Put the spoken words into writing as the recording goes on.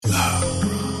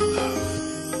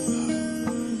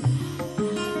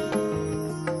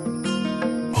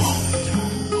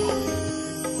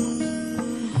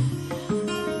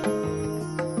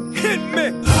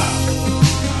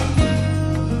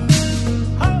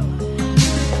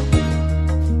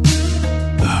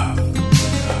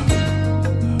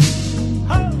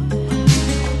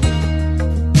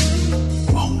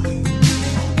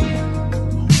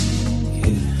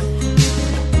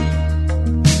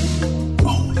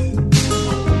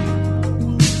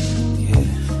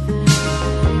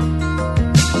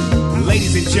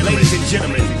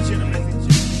gentlemen.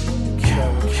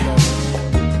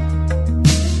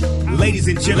 Ladies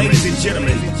and gentlemen. Ladies and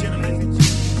gentlemen.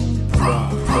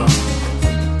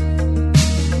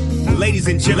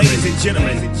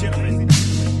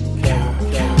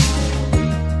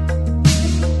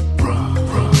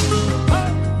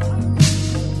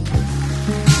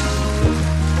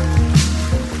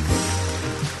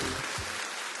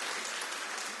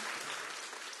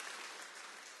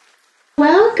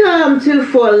 Welcome to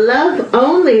For Love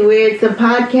Only, where it's a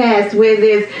podcast where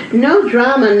there's no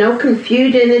drama, no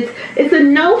confusion. It's a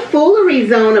no foolery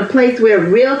zone, a place where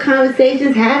real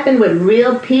conversations happen with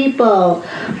real people.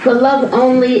 For Love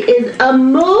Only is a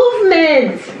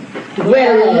movement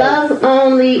where love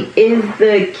only is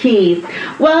the key.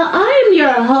 Well, I am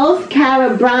your host,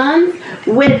 Kara Bronze,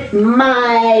 with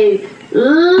my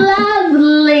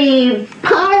lovely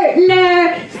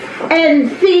partner and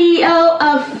CEO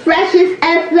of Freshest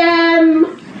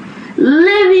FM,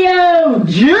 Livio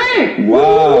J.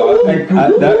 Wow,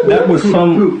 that was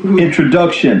some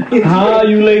introduction. How are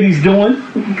you ladies doing?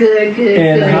 Good.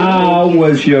 And how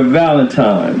was your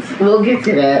Valentine's? We'll get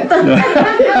to that.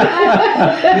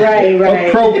 Right.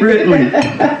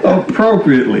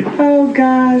 Appropriately. Oh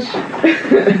gosh.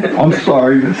 I'm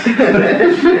sorry. You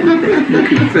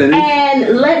can finish.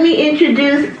 And let me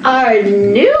introduce our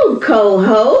new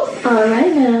co-host. All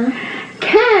right now.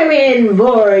 Karen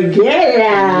Borgetta.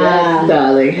 Yes,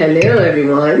 darling. Hello,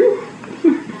 everyone.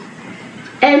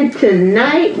 And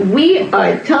tonight we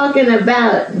are talking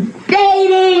about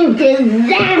dating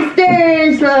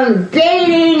disasters from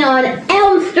Dating on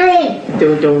Elm Street.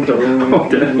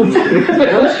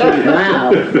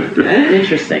 Wow.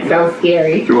 Interesting. Sounds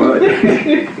scary. What?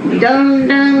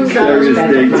 Scariest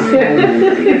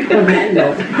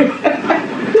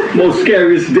Most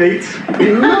scariest dates.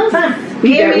 That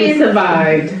we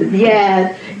survived.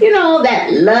 Yeah. You know,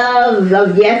 that love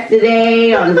of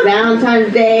yesterday on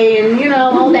Valentine's Day and, you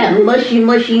know, all that mushy.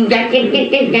 Well,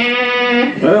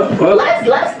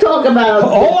 Let's talk about...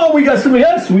 oh, we got some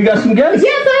guests. Yes, I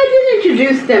didn't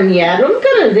introduce them yet. I'm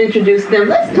going to introduce them.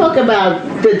 Let's talk about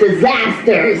the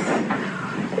disasters.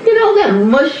 You know, that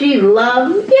mushy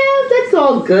love. Yeah, that's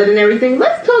all good and everything.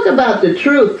 Let's talk about the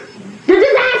truth. The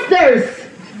disasters.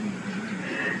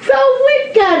 So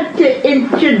we got to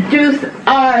introduce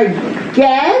our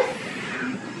guests.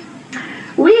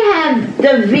 We have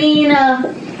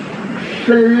Davina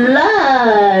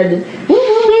Flood.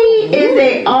 She is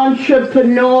an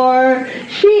entrepreneur.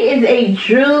 She is a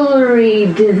jewelry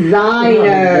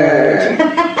designer.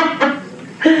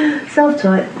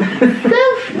 Self-taught.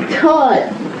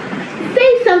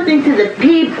 Say something to the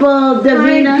people,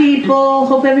 Davina. Hi, people.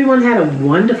 Hope everyone had a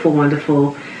wonderful,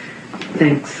 wonderful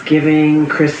Thanksgiving,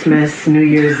 Christmas, New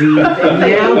Year's Eve, and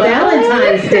now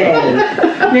Valentine's Day.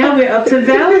 Now we're up to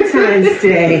Valentine's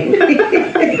Day.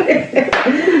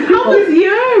 How was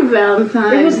your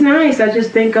Valentine's? It was nice. I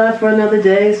just thank God for another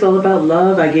day. It's all about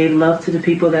love. I gave love to the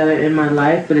people that are in my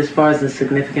life, but as far as the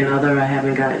significant other, I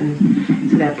haven't gotten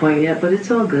to that point yet. But it's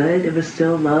all good. It was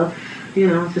still love. You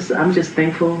know, I'm just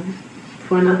thankful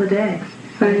for another day.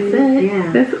 That's it.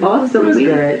 Yeah. That's awesome. It was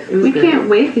good. We can't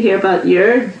wait to hear about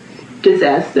your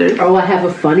disasters. Oh, I have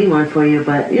a funny one for you,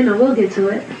 but you know, we'll get to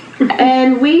it.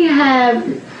 And we have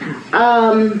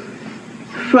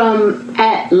from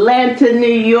Atlanta, New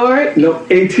York. No,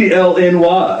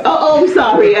 ATLNY. Oh, I'm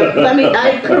sorry.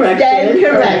 I corrected.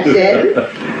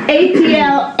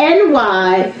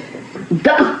 ATLNY,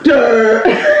 Dr.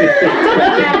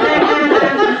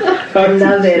 I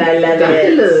love it.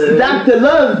 Dr.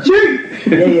 Love G.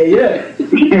 Yeah.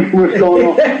 What's going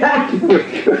on?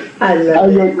 I love How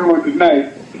you doing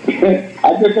tonight? I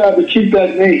just have to keep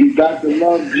that name, Dr.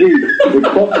 Love G. The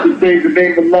closest thing, the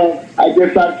name of love, I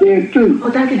guess I can too. Oh,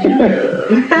 Dr. G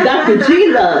Love. Dr. G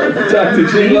Love. Dr.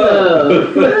 G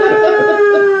Love.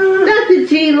 Dr.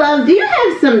 G Love, do you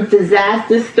have some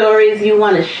disaster stories you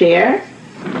want to share?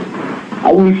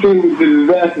 I wouldn't say it was a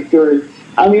disaster story.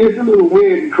 I mean, it's a little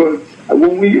weird because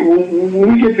when we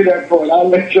get to that point, I'll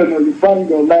let you know you're probably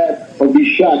going to laugh or be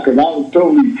shocked because I was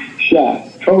totally shocked.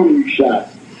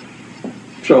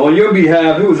 So on your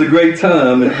behalf, it was a great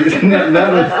time.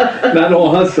 not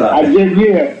on her side. I guess,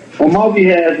 yeah. On my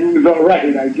behalf, it was all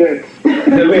right, I guess.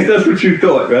 At least that's what you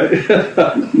thought, right? Yeah,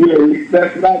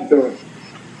 that's what I thought.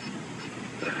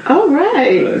 All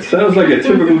right. It sounds like a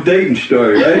typical dating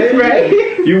story, right? Right.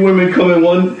 You women come in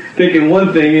thinking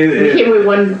one thing You and came with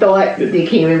one thought, you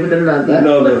came in with another.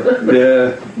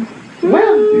 Yeah.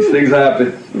 Well, These things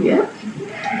happen. yeah.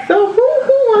 So who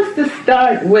wants to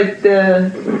start with the...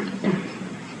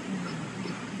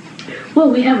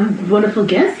 Well, we have a wonderful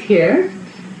guest here.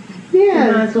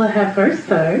 Yeah. Might as well have her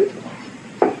start.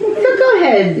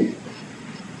 met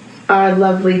our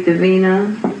lovely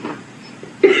Davina.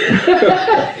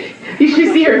 You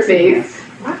should see her face.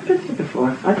 I've been here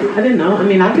before. I didn't know. I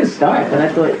mean, I could start, but I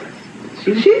thought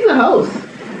She's the host.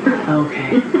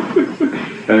 okay.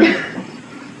 And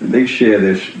they share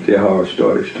their horror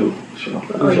stories too. So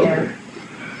it's okay.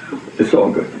 It's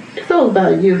all good. It's all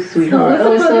about you, sweetheart.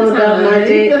 Oh, it's all about my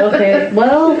date. Okay.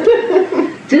 Well,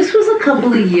 this was a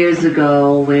couple of years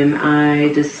ago when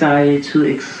I decided to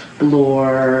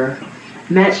explore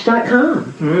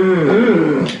Match.com.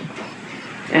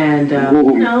 And,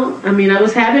 you know, I mean, I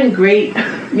was having great,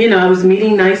 you know, I was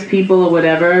meeting nice people or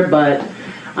whatever, but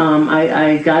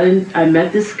I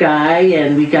met this guy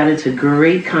and we got into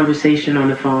great conversation on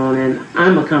the phone, and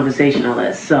I'm a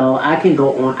conversationalist, so I can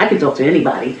go on, I can talk to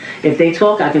anybody. If they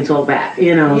talk, I can talk back,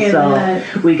 you know, so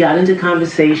we got into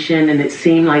conversation and it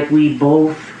seemed like we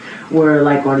both were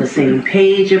like on the same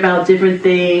page about different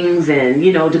things, and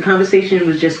you know the conversation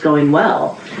was just going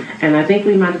well. And I think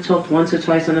we might have talked once or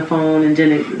twice on the phone, and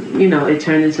then it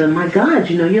turned into, my God,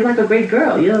 you know, you're like a great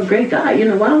girl, you're a great guy, you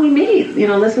know, why don't we meet? You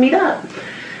know, let's meet up.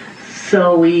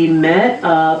 So we met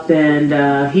up,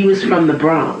 and he was from the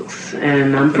Bronx,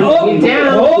 and I'm from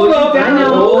Hold up. I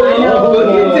know. Put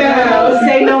it down.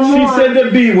 Say no more. She said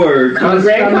the B word. From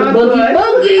the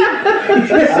boogie.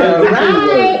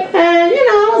 Right. And, you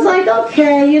know, I was like,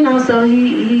 okay, you know, so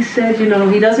he said, you know,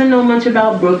 he doesn't know much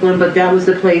about Brooklyn, but that was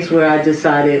the place where I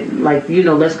decided, like, you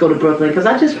know, let's go to Brooklyn. Because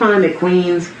I just find that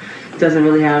Queens doesn't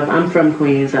really have, I'm from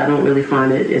Queens, I don't really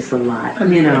find it's a lot,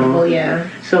 you know. Oh, yeah.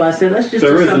 So I said, let's just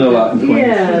There do isn't something. a lot in Queens.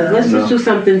 Yeah, let's just do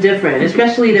something different,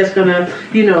 especially that's gonna,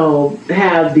 you know,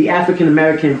 have the African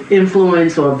American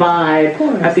influence or vibe.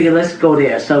 I figured let's go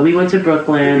there. So we went to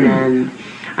Brooklyn, and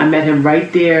I met him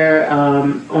right there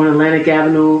on Atlantic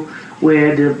Avenue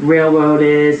where the railroad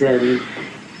is, and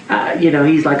you know,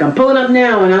 he's like, I'm pulling up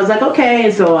now, and I was like, okay.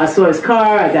 And so I saw his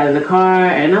car, I got in the car,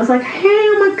 and I was like, hey,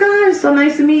 oh my God, it's so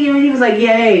nice to meet you. And he was like,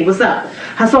 yeah, hey, what's up?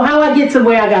 So how I get to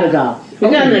where I gotta go? You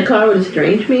got in the car with a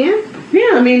strange man?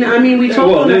 Yeah, I mean, we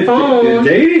talked on the phone.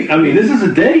 Dating? I mean, this is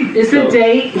a date. It's a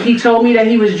date. He told me that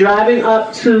he was driving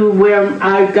up to where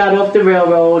I got off the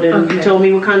railroad, and he told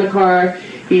me what kind of car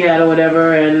he had or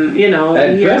whatever, and you know.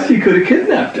 At best, he could have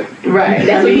kidnapped him. Right.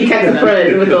 That's what he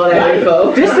confronted with all that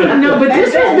info. This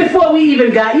was before we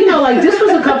even got, you know, like this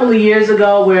was a couple of years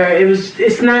ago where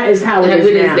it's not as how it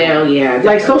is now. Yeah.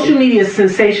 Like social media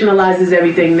sensationalizes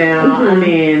everything now. I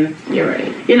mean, You're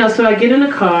right. you know, so I get in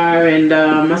the car and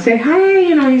I say, hey,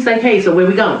 you know, he's like, hey, so where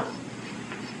we going?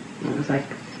 I was like,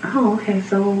 oh, okay,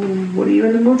 so what are you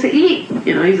in the mood to eat?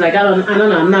 You know, he's like, I don't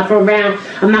know, I'm not from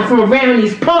around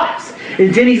these parts.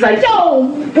 And then he's like, yo,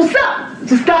 what's up?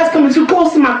 This guy's coming too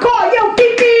close to my car, yo,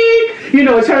 beep beep. You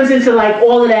know, it turns into like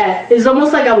all of that. It's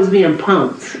almost like I was being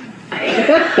punked.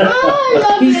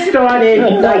 He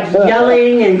started like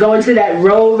yelling and going to that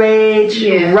road rage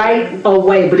right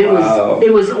away, but it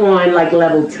was on like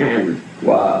level 10.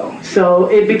 Wow. So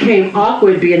it became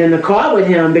awkward being in the car with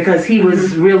him because he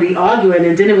was really arguing,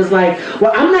 and then it was like,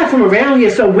 well, I'm not from around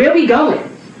here, so where we going?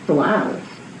 Wow.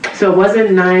 So it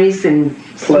wasn't nice and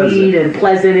sweet and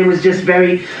pleasant. It was just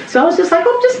very, so I was just like,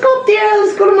 oh, just go up there,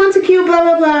 let's go to Montague, blah,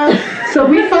 blah, blah. So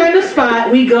we find a spot,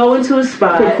 we go into a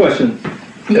spot. Quick question.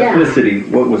 Yeah. Ethnicity,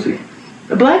 what was he?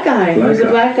 A black guy. He was a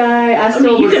black guy. I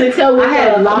mean, you couldn't tell what I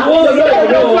had locks. Oh,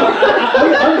 no.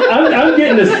 I'm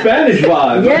getting the Spanish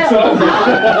vibe. Yeah.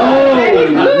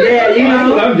 Yeah, you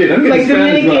know. I'm getting Like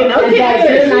Spanish Dominican, vibe. And back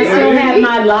then I still had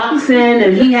my locks in,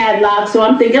 and he had locks, so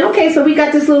I'm thinking, okay, so we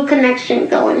got this little connection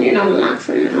going, you know, locks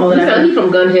and all You that. sound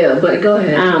from Gun Hill, but go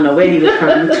ahead. I don't know where he was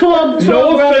from.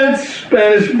 No offense,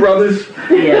 Spanish brothers.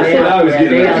 Yeah, That's what I was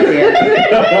getting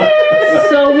at.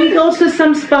 So we go to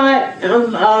some spot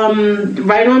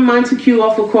right on Montague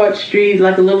off of Court Street,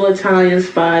 like a little Italian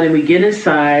spot, and we get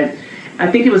inside. I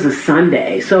think it was a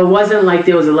Sunday, so it wasn't like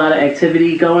there was a lot of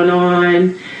activity going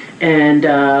on. And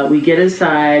we get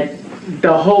inside.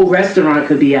 The whole restaurant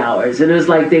could be ours, and it was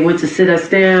like they went to sit us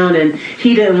down, and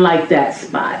he didn't like that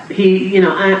spot. He, you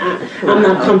know, I'm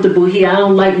not comfortable here. I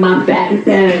don't like my back,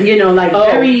 and you know, like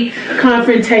very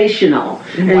confrontational,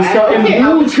 and so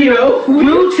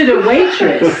rude to the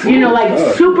waitress. You know,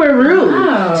 like super rude.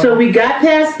 Wow. So we got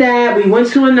past that. We went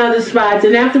to another spot,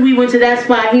 and after we went to that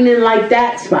spot, he didn't like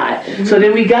that spot. So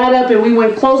then we got up and we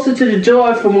went closer to the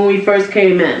door from when we first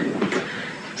came in.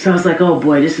 So I was like, oh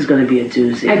boy, this is going to be a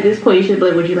doozy. At this point, you should be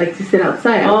like, would you like to sit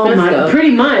outside? Oh my,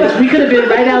 pretty much. We could have been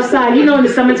right outside. You know, in the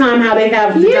summertime, how they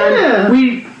have the time.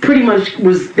 We pretty much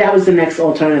that was the next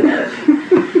alternative.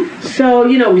 So,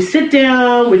 you know, we sit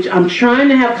down, which I'm trying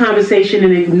to have conversation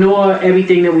and ignore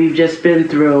everything that we've just been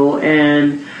through.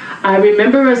 And I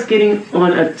remember us getting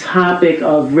on a topic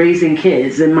of raising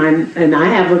kids, and I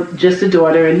have just a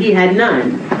daughter, and he had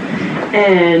none.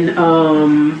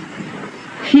 And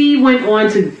he went on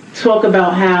to talk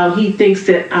about how he thinks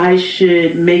that I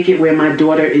should make it where my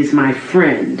daughter is my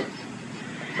friend.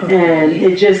 Okay. And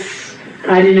it just,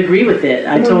 I didn't agree with it.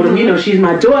 I told him, you know, she's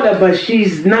my daughter, but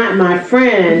she's not my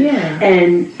friend. Yeah.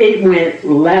 And it went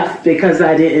left because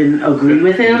I didn't agree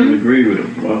with him. Didn't agree with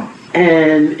him. Wow.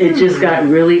 And it just got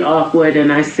really awkward,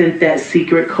 and I sent that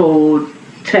secret code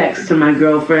text to my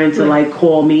girlfriend to like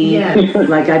call me,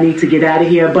 like I need to get out of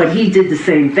here. But he did the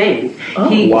same thing.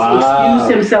 He excused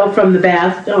himself from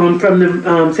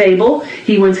the table.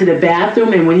 He went to the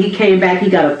bathroom, and when he came back, he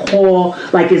got a call.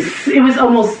 Like it was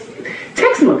almost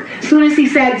textbook. As soon as he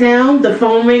sat down, the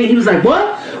phone rang, and he was like,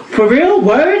 "What? For real?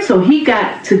 Word?" So he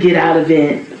got to get out of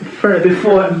it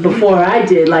before I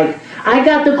did. Like, I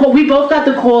got the call. We both got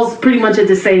the calls pretty much at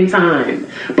the same time.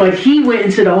 But he went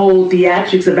into the whole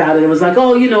theatrics about it. It was like,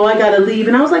 oh, you know, I got to leave.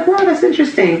 And I was like, wow, that's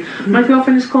interesting. My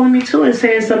girlfriend is calling me too and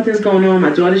saying something's going on. My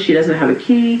daughter, she doesn't have a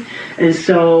key. And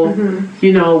so,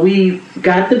 you know, we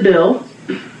got the bill.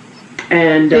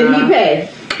 And did he pay?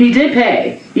 He did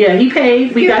pay. Yeah, he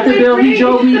paid. We got the bill. He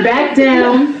drove me back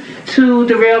down to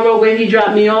the railroad where he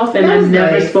dropped me off, and I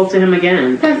never spoke to him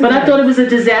again. But I thought it was a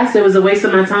disaster. It was a waste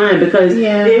of my time because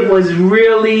it was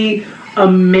really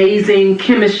amazing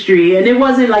chemistry, and it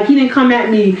wasn't like he didn't come at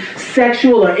me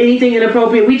sexual or anything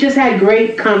inappropriate. We just had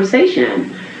great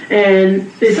conversation, and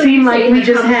it seemed like we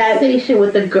just had conversation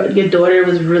with your daughter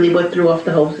was really what threw off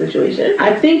the whole situation.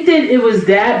 I think that it was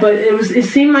that, but it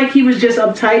seemed like he was just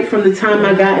uptight from the time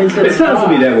I got into the It sounds to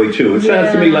me that way too. It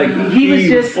sounds to me like he was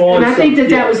just, and I think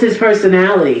that was his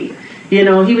personality. You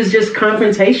know, he was just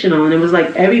confrontational, and it was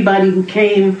like everybody who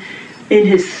came in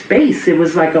his space, it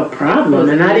was like a problem,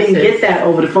 and I didn't get that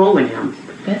over the phone with him.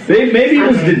 Maybe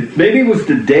it was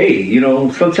the day. You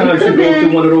know, sometimes you go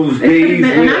through one of those days.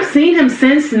 And I've seen him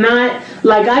since.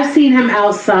 I've seen him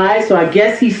outside, so I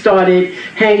guess he started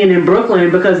hanging in Brooklyn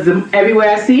because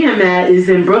everywhere I see him at is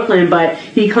in Brooklyn. But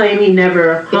he claimed he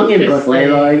never hung in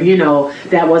Brooklyn, or you know,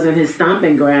 that wasn't his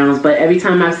stomping grounds. But every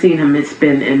time I've seen him, it's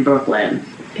been in Brooklyn.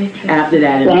 After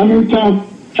that, so how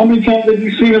many times have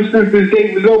you seen him since this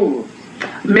date was over?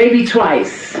 Maybe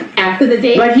twice. After the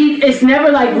date? But it's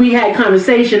never like we had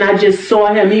conversation. I just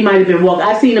saw him. He might have been walking.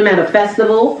 I seen him at a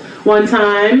festival one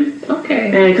time. Okay.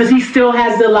 And because he still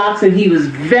has the locks, and he was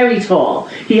very tall.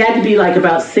 He had to be like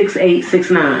about 6'8",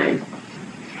 6'9".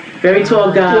 Very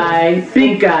tall guy,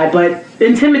 big guy, but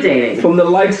intimidating. From the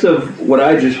likes of what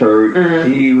I just heard,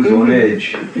 he was on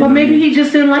edge. Well, maybe he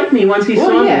just didn't like me once he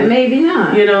saw me. Maybe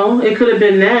not. You know, it could have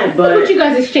been that, but you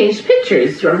guys exchanged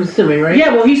pictures, I'm assuming, right?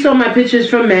 Yeah, well, he saw my pictures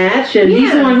from Match, and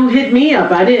he's the one who hit me up.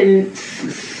 I didn't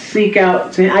seek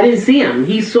out to him. I didn't see him.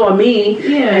 He saw me,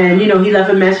 and, you know, he left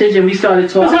a message, and we started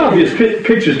talking. It's obvious.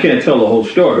 Pictures can't tell the whole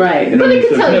story. Right. But they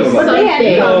can tell you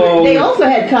something. They also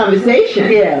had conversation.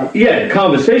 Yeah,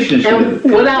 conversations. And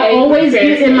what I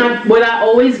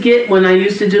always get when I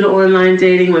used to do the online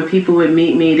dating, when people would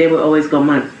meet me, they would always go,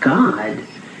 "My God,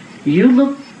 you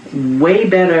look way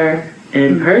better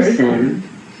in person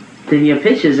than your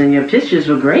pictures, and your pictures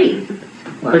were great,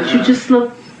 but you just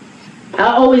look." I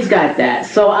always got that,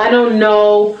 so I don't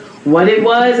know what it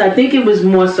was. I think it was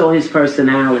more so his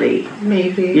personality.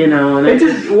 Maybe. You know, and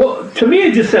to me,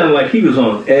 it just sounded like he was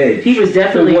on edge. He was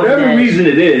definitely for whatever on edge. reason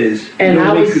it is, and you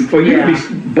know, for you to be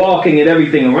balking at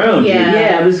everything around you.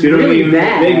 Yeah, it was you know really what I mean?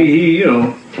 bad. Maybe he, you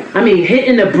know. I mean,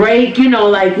 hitting the brake, you know,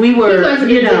 like we were,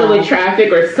 you know, dealing with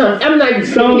traffic or something. I'm like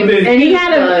something. And he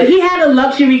had a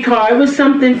luxury car. It was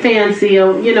something fancy,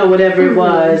 or, you know, whatever it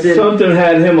was. And something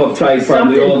had him uptight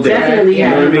probably all day. Definitely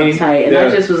had him uptight, and I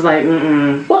just was like,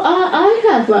 Well, I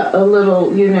have a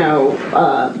little, you know,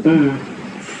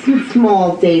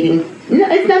 small dating. No,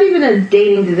 it's not even a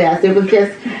dating disaster. It was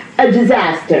just a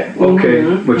disaster.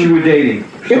 Okay, but you were dating.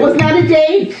 It was not a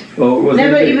date. Oh, it wasn't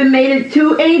Never a date. even made it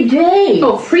to a date.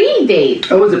 Oh,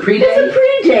 pre-date. Oh, was it pre-date? It's a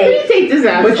pre-date. Pre-date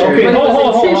disaster. Okay, But it was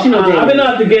hold intentional on. dating. I've been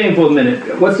out the game for a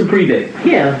minute. What's the pre-date?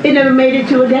 Yeah. It never made it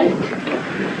to a date.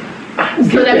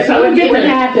 So that's what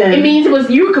happened. It means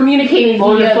you were communicating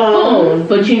On the via phone. phone,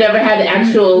 but you never had the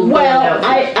actual. Well,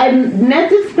 I met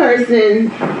this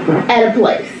person at a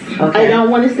place. Okay. I don't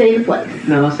want to say the place.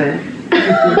 No, I'll say it.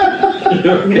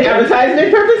 The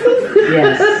advertisement purposes?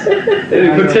 Yes.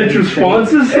 Any potential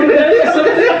sponsors?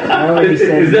 I already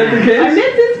said Is that the I case?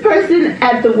 met this person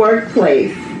at the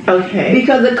workplace. Okay.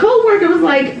 Because a coworker was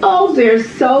like, "Oh, they're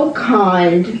so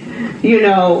kind, you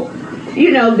know,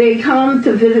 they come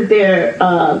to visit their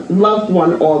loved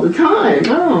one all the time.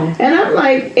 Oh. And I'm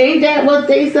like, ain't that what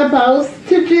they supposed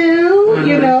to do?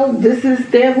 Mm-hmm. This is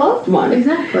their loved one.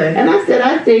 Exactly. And I said,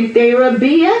 I think they were a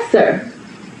BSer.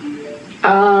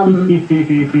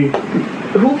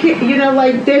 Who can,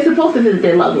 like, they're supposed to visit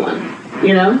their loved one,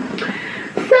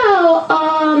 So,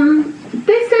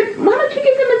 they said, why don't you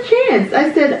give them a chance?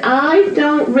 I said, I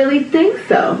don't really think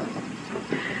so.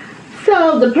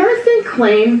 So the person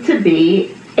claimed to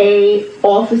be a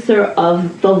officer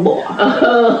of the law.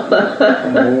 Oh,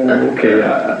 okay.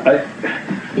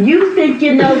 You think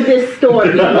you know this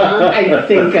story, huh? I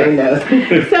think I know.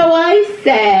 So I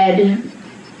said,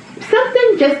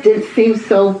 something just didn't seem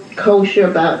so kosher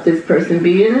about this person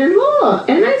being in law.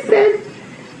 And I said,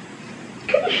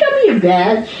 can you show me your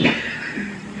badge?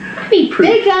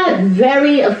 They got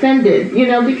very offended,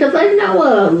 because I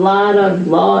know a lot of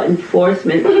law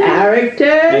enforcement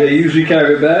characters. Do they usually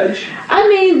carry a badge? I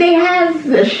mean, they have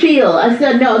a shield. I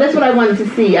said, no, that's what I wanted to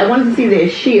see. I wanted to see their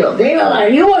shield. They were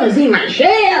like, you want to see my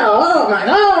shield? Oh, my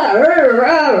God.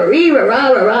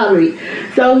 Robbery.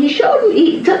 So he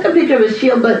took a picture of his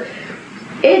shield, but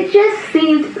it just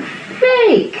seemed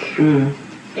fake.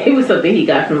 It was something he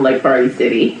got from like Party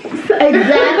City. Exactly.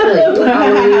 So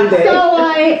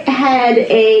I had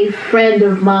a friend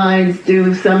of mine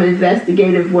do some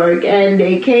investigative work, and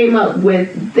they came up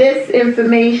with this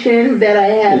information that I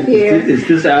have here. Is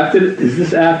this after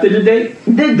the date?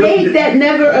 The date that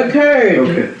never occurred.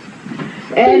 Okay.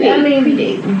 And I mean,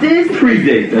 this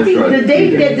Predate, that's right. The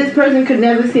date that this person could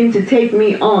never seem to take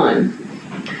me on.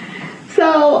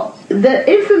 So the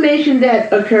information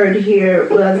that occurred here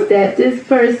was that this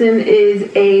person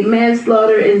is a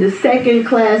manslaughter in the second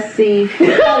class C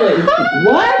felon.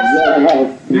 What?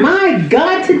 My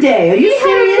God, today. Are you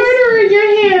serious? Murder in your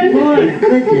hand. My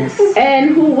goodness.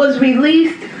 And who was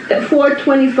released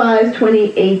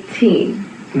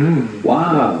 4/25/2018.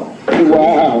 Wow.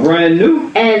 Wow. Brand new.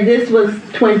 And this was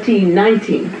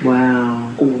 2019.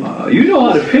 Wow. Wow. You know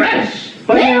how to pick them.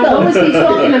 But now, what was he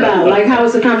talking about? Like, how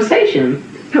was the conversation?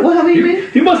 What have we been?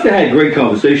 You must have had great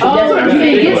conversations. Oh, what I'm you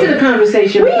didn't saying. get to the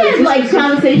conversation. We had like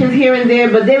conversations here and there,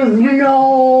 but they was,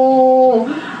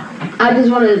 I just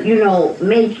want to,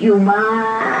 make you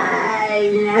mine.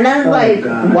 And I was like,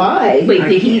 God. why? Wait,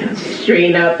 did he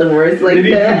strain out the words like Did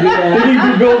he that?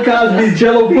 do Bill Cosby's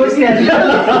Jello pussy? Yes,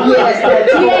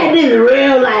 he had this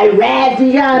real like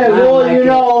raspy kind of voice,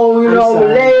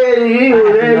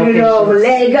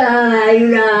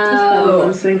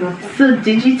 I'm single. So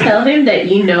did you tell him that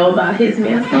you know about his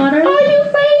manslaughter? Are you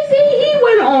crazy? He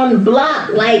went on block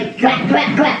like clack,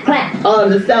 clack, clack, clack on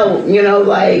the stove,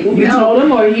 like. You told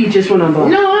him, or he just went on block?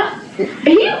 No,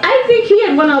 I think he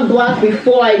had went on block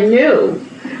before I knew,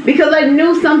 because I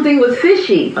knew something was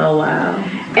fishy. Oh wow.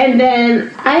 And then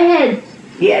I had,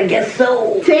 I guess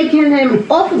so, taken him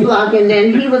off the block, and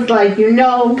then he was like,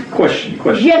 Question.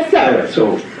 Yes, sir. All right,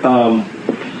 so,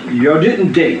 y'all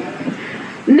didn't date.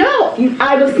 No,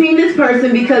 I was seeing this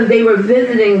person because they were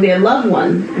visiting their loved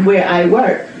one where I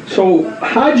work. So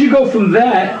how'd you go from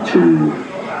that to,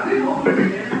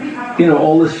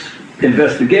 all this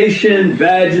investigation,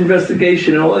 badge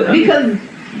investigation, and all that? Because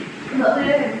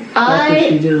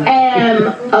I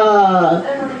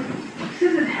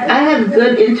have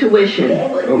good intuition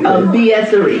of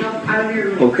BSery.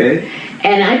 Okay.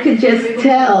 And I could just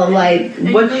tell, like,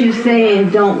 what you're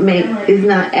saying is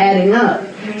not adding up.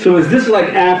 So is this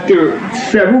like after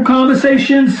several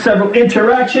conversations, several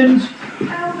interactions?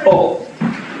 Oh.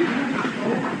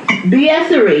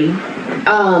 BSery.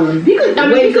 You could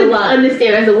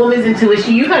understand as a woman's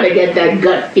intuition, you kind of get that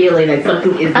gut feeling that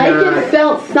something is not. I just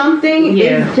felt something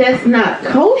is just not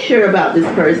kosher about this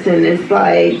person. It's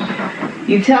like,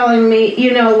 you telling me,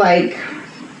 like,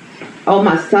 oh,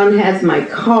 my son has my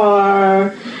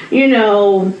car,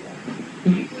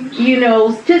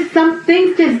 just some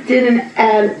things just didn't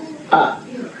add up.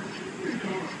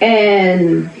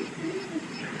 And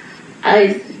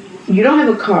you don't have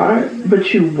a car,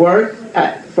 but you work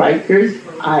at Rikers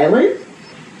Island?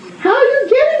 How are you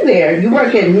getting there? You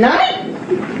work at night?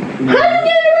 How are you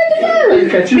getting to Rikers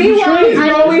Island? Catching the train.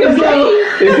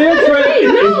 Is there a train?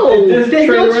 No. There's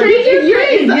no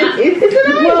train. It's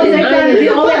an island.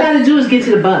 All they gotta do is get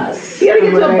to the bus. You gotta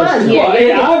get to a bus.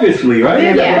 Well, obviously, right?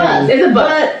 There's a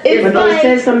bus. There's a bus. But it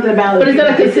says something about. But it's not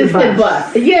a consistent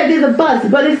bus. Yeah, there's a bus,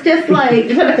 but it's just like,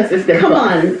 It's not a consistent come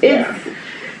bus. on,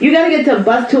 you gotta get to a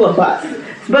bus,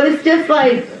 but it's just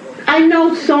like, I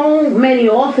know so many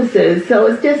officers, so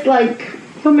it's just like,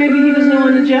 Well, maybe he was new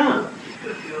on the job.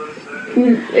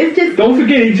 It's just. Don't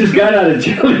forget, he just got out of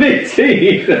jail at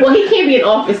 18. Well, he can't be an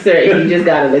officer if he just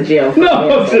got out of jail.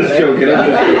 No, I'm just joking.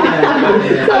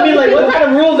 I mean, like, what kind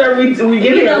of rules are we giving?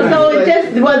 You know, so it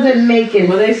just wasn't making.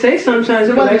 Well, they say sometimes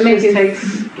corrections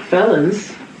takes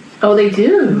felons. Oh, they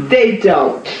do. They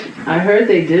don't. I heard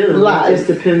they do. Lies. It just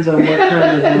depends on what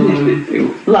kind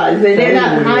of. Lies. And they're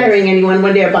not hiring anyone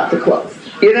when they're about to close.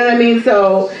 You know what I mean?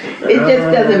 So it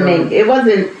just doesn't make. It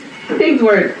wasn't. Things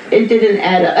weren't. It didn't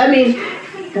add up. I mean,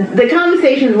 the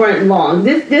conversations weren't long.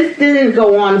 This didn't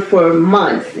go on for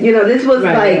months. You know, this was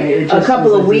Right. a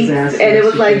couple of weeks, and it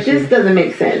was like, this doesn't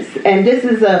make sense. And this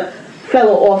is a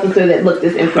fellow officer that looked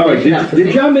this information up.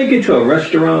 Did y'all make it to a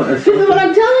restaurant? Or This is what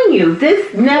I'm telling you.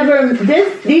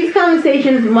 These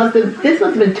conversations must have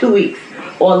been 2 weeks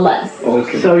or less.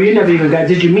 Okay. So you never even got?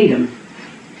 Did you meet him?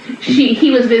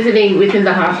 He was visiting within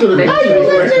the hospital that Are she you was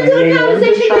listening to the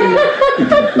conversation?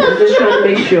 I'm just trying to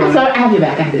make sure. Sorry, I have your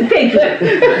back. Thank you.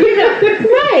 You know,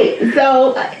 right.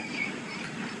 So,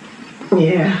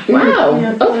 Yeah. Wow.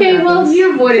 Yeah, Okay, that well, happens.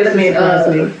 you avoided Doesn't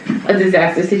surprise me. a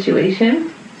disaster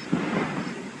situation.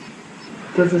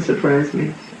 Doesn't surprise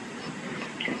me.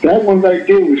 That one right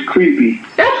there was creepy.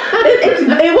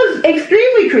 it was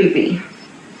extremely creepy.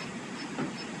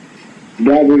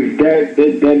 That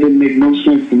didn't make no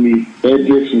sense to me. That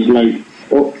just was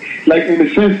like in the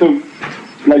sense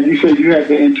of, like you said, you have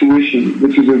the intuition,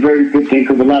 which is a very good thing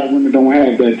because a lot of women don't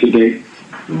have that today.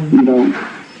 You know,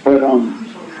 but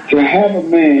to have a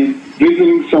man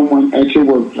visiting someone at your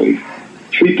workplace,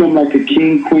 treat them like a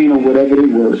king, queen, or whatever they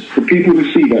were, for people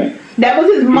to see that. That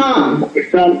was his mom. It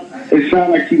sounded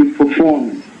like he was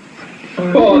performing.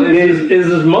 Oh, it's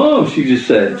his mom, she just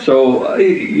said. So,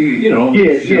 you know.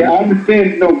 Yeah, I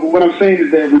understand. No, but what I'm saying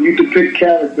is that when you depict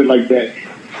character like that,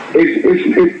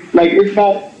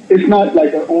 it's not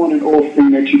like an on and off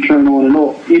thing that you turn on and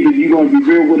off. Either you're gonna be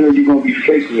real with it or you're gonna be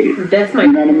fake with it. That's my.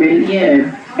 You know what I mean?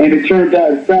 Yeah. And it turned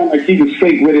out it sounded like he was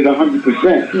fake with it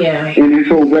 100%. Yeah. And his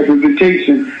whole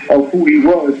representation of who he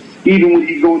was, even when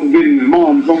he's going to visit his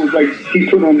mom, it's almost like he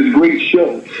put on this great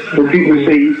show for people to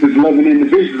say he's this loving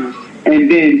individual.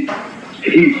 And then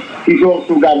he's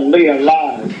also got a layer of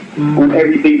lies on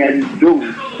everything that he's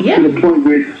doing. Yeah. To the point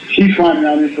where she's finding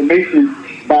out information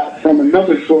from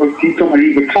another source. He's talking about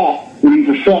he's a cop when he's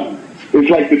a felon. It's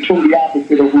like the totally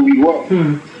opposite of who he was.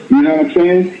 You know what I'm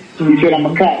saying? He said, I'm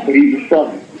a cop, but he's a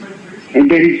felon. And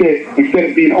then he said, instead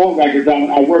of being on Rikers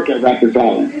Island, I work at Rikers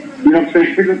Island. You know what I'm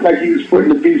saying? It looked like he was putting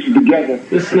the pieces together.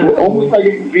 Almost like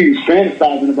he was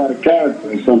fantasizing about a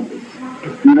character or something.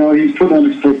 You know, he's put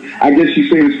on his, I guess you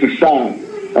say his facade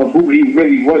of who he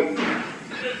really was.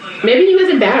 Maybe he was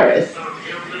embarrassed.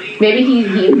 Maybe he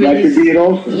That could be it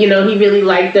also. you know, he really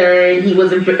liked her and he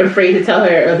wasn't afraid to tell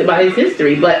her about his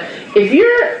history. But if you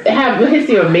have a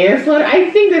history of manslaughter, I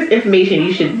think that's information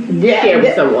you should share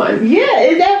with someone.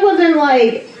 Yeah, that wasn't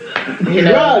like You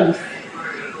know? drugs.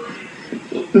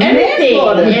 Anything.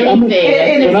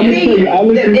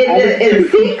 In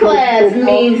C class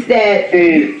means that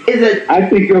is a. I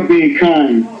think you're being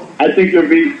kind. I think you're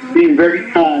being very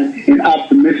kind and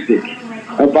optimistic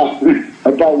about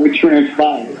what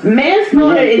transpired.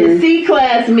 Manslaughter in the C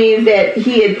class means that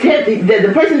that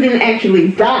the person didn't actually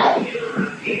die.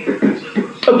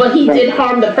 But he did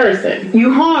harm the person.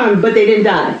 You harmed, but they didn't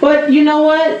die. But you know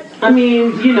what? I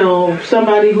mean, you know,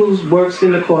 somebody who works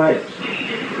in the court,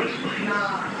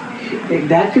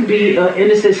 that could be an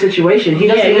innocent situation. He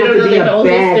doesn't have to be a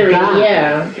bad guy.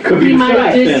 Yeah. He might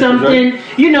have did something,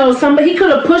 you know, he could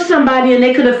have pushed somebody and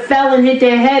they could have fell and hit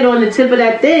their head on the tip of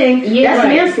that thing. Yeah, that's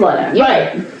right. manslaughter.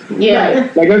 Right. Yeah.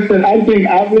 Right. Like I said,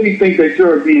 I really think that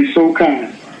you're being so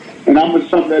kind. And I'm going to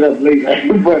sum that up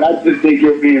later. But I just think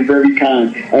you're being very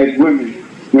kind as women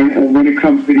when it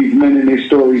comes to these men and their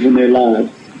stories and their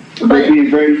lives.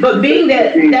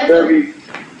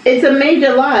 It's a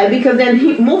major lie because then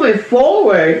moving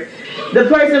forward, the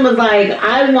person was like,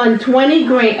 I won 20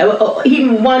 grand. He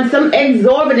won some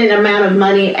exorbitant amount of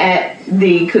money at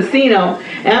the casino,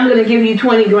 and I'm going to give you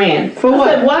 20 grand. For what?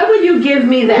 I said, why would you give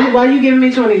me that? Why are you giving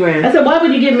me 20 grand? I said, why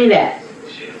would you give me that?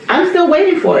 I'm still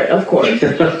waiting for it, of course.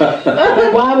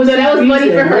 Why was that was money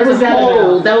for her to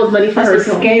hold. That was money for her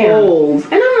to hold.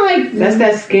 And I'm like, that's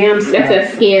that scam stuff. That's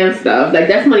that scam stuff. Like,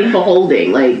 that's money for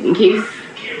holding. Like, in case.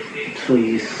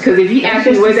 Please. Because if he asked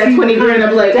me where's that 20 grand,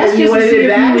 I'm like, that's just to see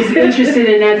if he was interested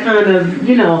in that kind of,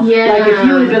 you know. Yeah. Like, if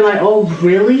you would have been like, oh,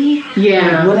 really?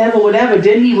 Yeah. Like, whatever,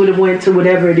 then he would have went to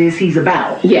whatever it is he's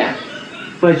about. Yeah.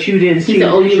 But you didn't see. He said,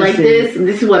 "Oh, you like this?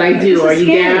 This is what I do. Are you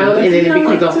down?" And then it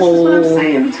becomes a whole. This is what I'm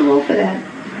saying. I'm too old for that.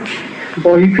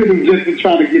 Or he could have just been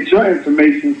trying to get your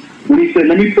information when he said,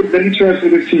 let me transfer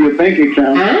this to your bank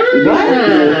account.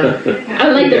 I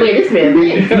like the way this man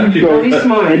thinks. So, He's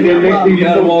smart. and then next thing you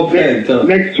Got him all know, pegged, huh?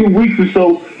 next 2 weeks or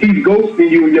so, he's ghosting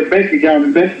you in your bank account.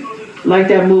 And then, Like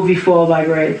that movie Fall Like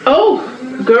Rain. Oh,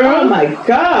 girl. Oh my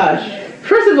gosh.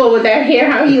 First of all, with that hair,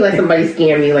 how you let somebody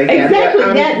scam me like that? Exactly.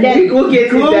 That we'll get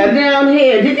to glued that. down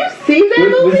hair. Did you see that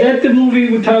Was movie? that the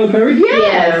movie with Tyler Perry?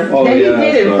 Yes. Oh, that yeah, he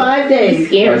did in I saw it. 5 He days.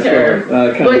 scammed her.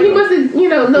 Kinda But he know. wasn't,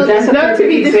 no, But that's a not to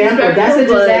be perfect example. disrespectful. That's a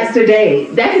but disaster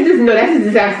date. That's a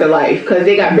disaster life because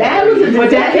they got That was a But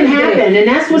that can happen, and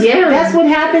that's what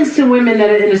happens to women that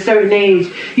are in a certain age.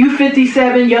 You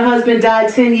 57, your husband died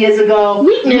 10 years ago.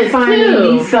 Weakness, you finally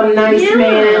too. meet some nice Yeah.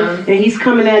 man, and he's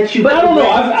coming at you. But I don't know.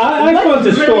 I found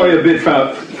the story a bit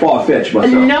far-fetched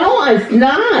myself. No, it's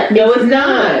not. No, it's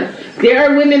not. There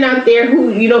are women out there who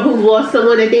lost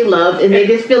someone that they loved and they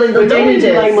just feeling the But they need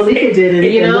to, like loneliness. Malika did, and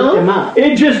You know? look them up.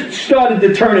 It just started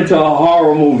to turn into a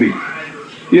horror movie.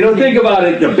 Think about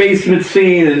it, the basement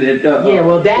scene and Yeah,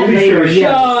 well, that Alicia later,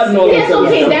 yeah. Rashad and all Yes, that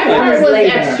okay, stuff. that That part was was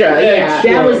later. extra. Yeah,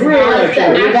 That was real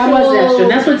extra. That was extra.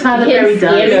 That's what Tyler Perry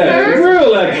does. Yeah,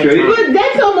 real extra. But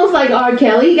that's almost like R.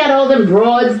 Kelly. He got all them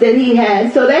broads that he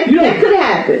had, so that could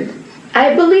happen.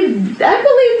 I believe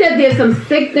that there's some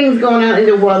sick things going on in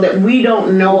the world that we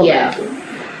don't know about. Yes.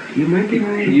 You might be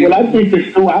right. well, I think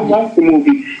the story, I watched the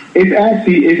movie. It's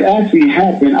actually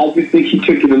happened. I just think he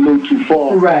took it a little too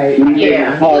far. Right. When he Yeah.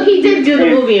 made it Well, he did do the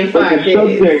And- movie in but 5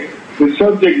 days. The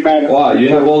subject matter. Wow, you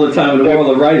have all the time in the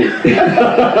world to write it.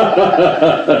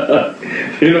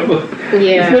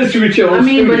 Yeah. Especially with your own I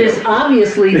mean, but studio. it's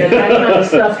obviously that kind of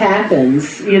stuff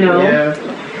happens, Yeah.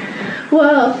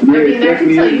 Well, I mean, I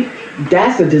can tell you,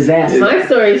 That's a disaster. my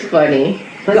story's funny.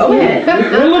 Go ahead.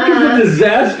 We're looking for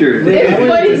disaster. It's was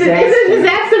funny. a It's a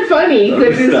disaster funny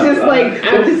because it's just like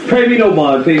I'm just Pay me no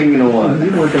mind. Pay me no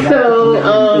mind. so.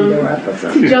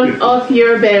 To jump off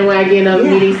your bandwagon of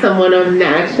meeting someone on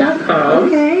Match.com.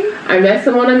 Okay. I met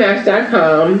someone on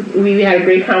Match.com. We had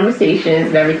great conversations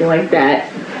and everything like that.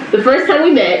 The first time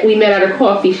we met at a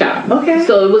coffee shop. Okay.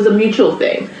 So it was a mutual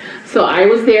thing. So I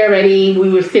was there already. We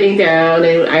were sitting down,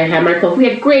 and I had my coffee. We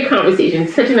had great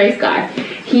conversations. Such a nice guy.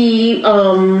 He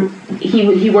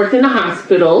worked in the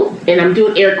hospital, and I'm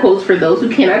doing air quotes for those who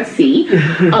cannot see.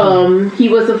 He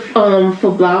was a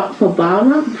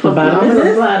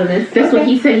phlebotomist. That's what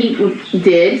he said he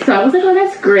did. So I was like, oh,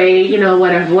 that's great.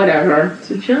 Whatever.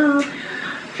 It's a job.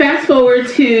 Fast forward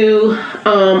to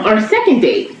our second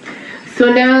date.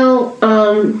 So now,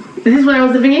 this is when I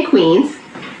was living in Queens.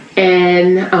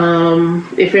 And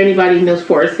if anybody knows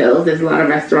Forest Hills, there's a lot of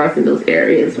restaurants in those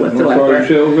areas whatsoever.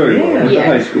 Very well. Yeah.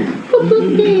 High school.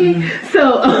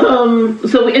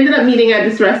 So we ended up meeting at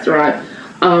this restaurant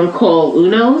called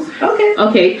Uno's.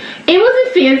 Okay. It wasn't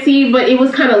fancy, but it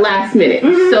was kind of last minute.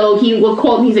 So he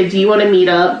called me. He's like, "Do you want to meet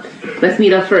up? Let's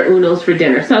meet up for Uno's for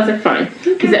dinner." So I was like, "Fine."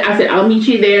 I said, "I'll meet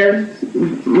you there.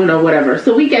 Whatever."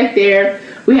 So we get there.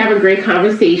 We have a great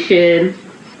conversation.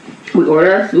 We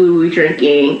order our food, we're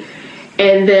drinking,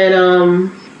 and then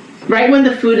right when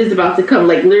the food is about to come,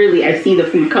 like literally I see the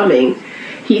food coming,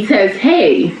 he says,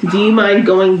 "Hey, do you mind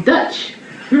going Dutch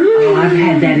Oh, I've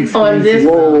had that experience. on this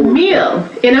meal?"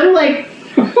 And I'm like,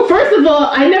 first of all,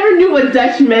 I never knew what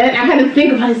Dutch meant. I had to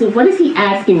think about it. I said, what is he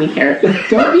asking me, Karen?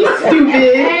 Don't be stupid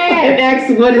and ask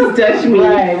what does Dutch mean.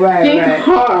 Right, think right.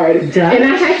 hard. Dutch? And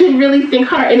I had to really think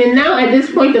hard. And then now at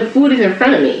this point, the food is in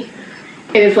front of me.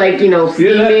 And it's like,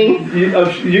 steaming.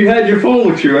 You had your phone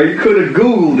with you, right? You could have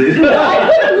Googled it.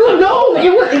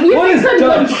 What is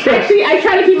Dutch? Actually, I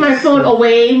try to keep my phone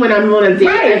away when I'm on a date.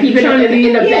 Right. I keep it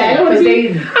in the bag. I want to be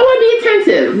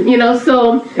attentive,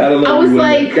 so Gotta love I was you,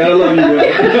 like, women. Gotta love you, women.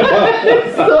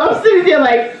 so I'm sitting there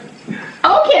like,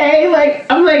 okay,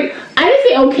 I'm like, I didn't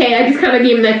say okay, I just kind of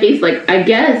gave him that face like, I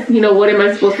guess, what am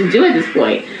I supposed to do at this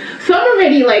point? So I'm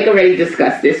already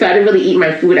disgusted, so I didn't really eat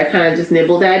my food, I kind of just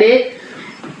nibbled at it.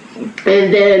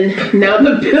 And then now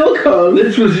the bill comes.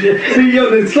 The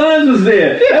signs was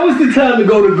there. That was the time to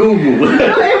go to Google.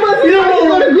 No, it wasn't time to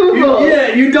go to Google.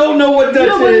 You don't know what Dutch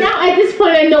but is. now at this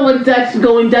point I know what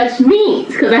going Dutch means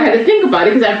because I had to think about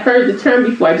it because I've heard the term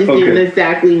before. I just didn't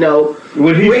exactly know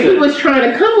What where he was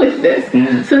trying to come with this.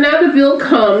 Mm-hmm. So now the bill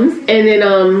comes and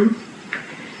then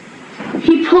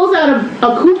he pulls out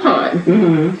a coupon.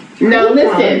 Mm-hmm. Now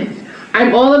listen,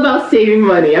 I'm all about saving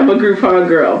money. I'm a Groupon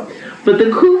girl. But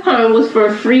the coupon was for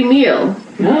a free meal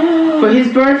for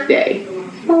his birthday.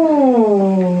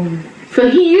 So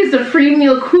he used a free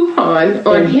meal coupon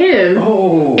on him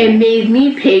and made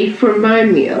me pay for my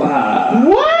meal. Wow.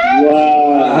 What?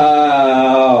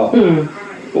 Wow.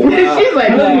 She's like,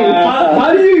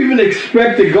 How do you even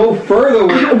expect to go further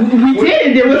with we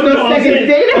did. There was no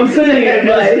I'm saying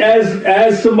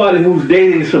as somebody who's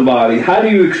dating somebody, how do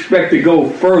you expect to go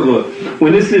further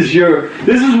when this is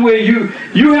where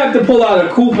you have to pull out a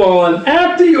coupon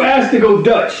after you ask to go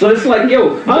Dutch. So it's like,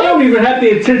 yo, I don't even have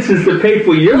the intentions to pay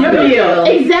for your meal.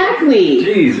 Exactly.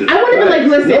 Jesus. I would have been like,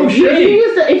 listen, No if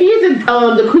you use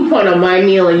the coupon on my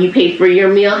meal and you paid for your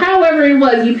meal, however it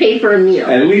was, you paid for a meal.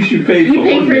 At least you paid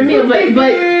for a meal, but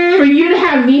for you to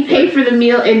have me pay for the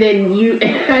meal and then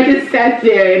I just sat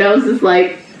there and I was just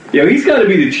like, yo, he's got to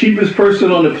be the cheapest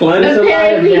person on the planet.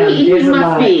 Apparently,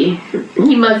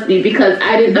 he must be because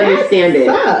I didn't understand it.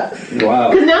 Sucks. Wow.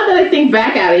 Because now that I think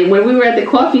back at it, when we were at the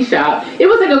coffee shop, it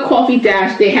was like a coffee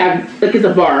dash. They have like it's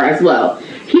a bar as well.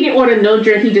 He didn't order no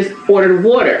drink. He just ordered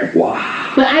water.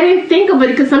 Wow. But I didn't think of it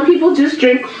because some people just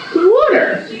drink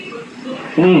water.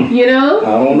 You know?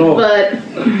 I don't know. But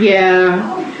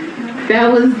yeah.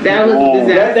 That was a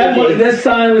disaster. That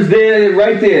sign was there,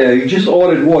 right there. You just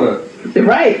ordered water.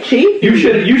 Right, cheap. You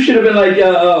should have been like,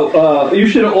 you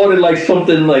should have ordered like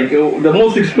something like the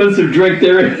most expensive drink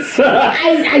there is. I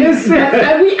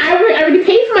already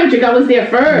paid for my drink. I was there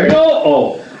first.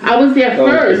 I was there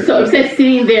first. So instead of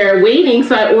sitting there waiting,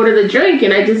 so I ordered a drink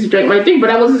and I just drank my drink. But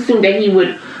I was assuming that he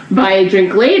would buy a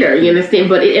drink later. You understand?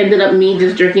 But it ended up me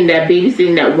just drinking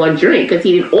babysitting that one drink because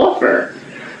he didn't offer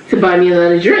to buy me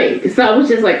another drink. So I was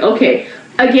just like, okay.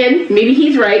 Again, maybe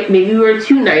he's right. Maybe we were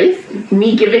too nice.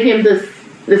 Me giving him the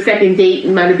second date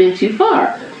might have been too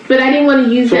far. But I didn't want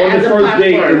to use that as a platform. So on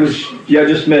the first date, it was y'all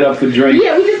just met up for drinks.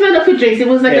 Yeah, we just met up for drinks. It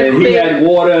was like and he had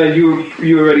water, and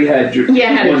you already had drink. Yeah,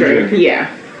 I had a drink. Yeah.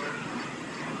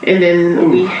 And then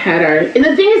we had our. And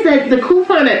the thing is that the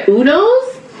coupon at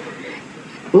Uno's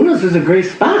is a great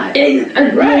spot. Right.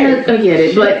 Yeah, I get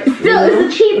it, but still,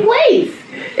 it's a cheap place.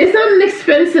 It's not an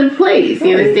expensive place.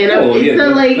 You understand?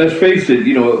 Not like. Let's face it.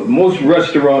 You know, most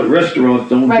restaurants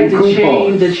don't do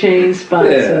coupons. The chain spots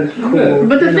are cool. Yeah.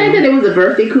 But the fact that it was a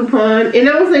birthday coupon, and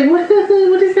I was like, what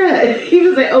is that? He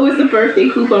was like, oh, it's a birthday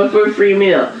coupon for a free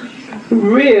meal.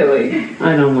 Really?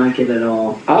 I don't like it at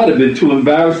all. I'd have been too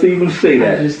embarrassed to even say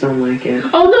that. I just don't like it.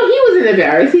 Oh, no, he wasn't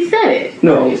embarrassed. He said it.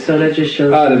 No. So that just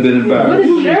shows. I'd have been embarrassed.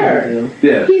 What a jerk.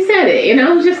 Yeah. He said it, and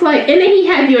I was just like, and then he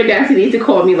had the audacity to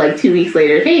call me like 2 weeks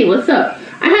later. Hey, what's up?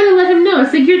 I had to let him know. I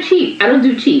said, you're cheap. I don't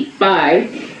do cheap. Bye.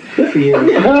 Good for you.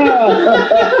 Good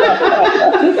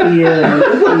for you.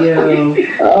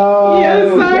 Oh, yeah,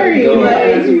 sorry.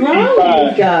 What's wrong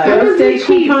with you guys? Birthday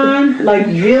coupon? Like,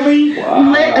 really?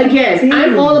 Wow. Again,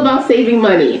 I'm all about saving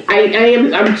money.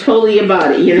 I'm totally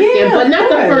about it. You understand? Yeah, but not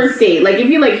the first date. Like, if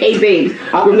you're like, hey, babes,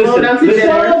 we're going out to dinner.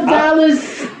 $12,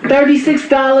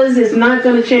 $36 is not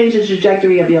going to change the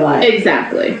trajectory of your life.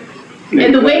 Exactly.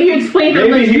 And the way you explain how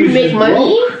much you make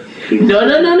money. No.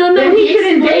 He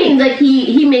explained like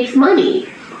he makes money.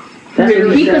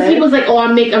 Because he was like, oh,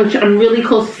 I'm really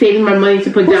close to saving my money to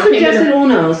put down payment. Who suggested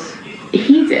Uno's?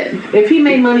 He did. If he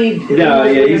made money, he's broke.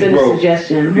 A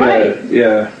suggestion, right?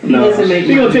 Yeah. He doesn't make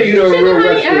money. He's gonna take you to a real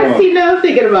restaurant. See, now I'm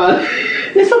thinking about it.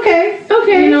 It's okay.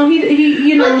 Okay. You know,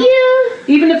 he but yeah.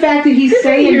 Even the fact that he's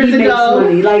saying he makes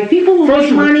money, like people who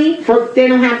make money, they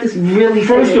don't have to really.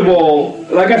 First of all,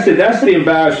 like I said, that's the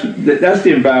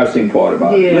embarrassing part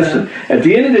about it. Listen, at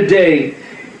the end of the day,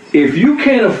 if you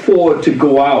can't afford to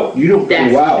go out, you don't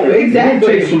go out. True. Exactly. You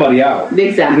don't take somebody out.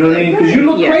 Exactly. You know what I mean? Because you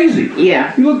look crazy.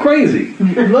 Yeah. You look crazy.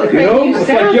 Look crazy. You know? You it's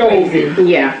sound like, crazy.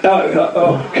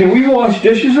 Yeah. Can we wash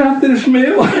dishes after this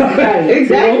meal?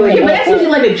 Exactly. Yeah, but that's usually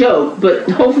like a joke. But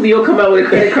hopefully you'll come out with a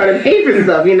credit card and pay for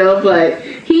stuff, you know. But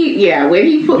when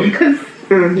he put because.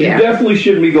 You definitely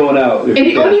shouldn't be going out. And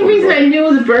the only reason I knew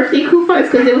it was a birthday coupon is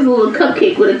because there was a little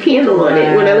cupcake with a candle on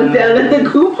it. When I looked down at the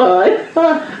coupon,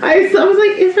 I was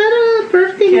like, "Is that a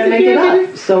birthday?" Can't make it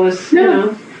up. So it's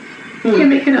can't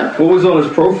make it up. What was on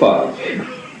his profile?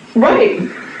 Right.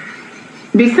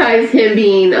 Besides him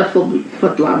being a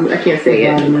footlong, I can't say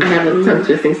it. I have a tongue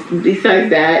twisting. Besides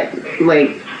that,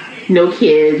 like no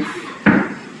kids,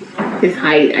 his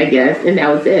height, I guess, and that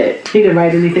was it. He didn't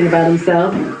write anything about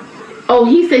himself. Oh,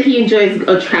 he said he enjoys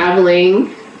traveling,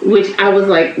 which I was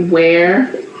like, where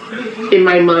in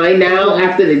my mind now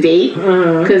after the date?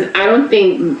 Because I don't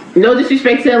think, no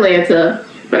disrespect to Atlanta,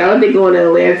 but I don't think going to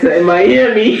Atlanta and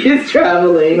Miami is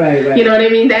traveling. Right. You know what I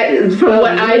mean? That from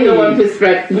what I know of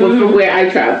perspective, from where I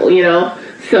travel, you know?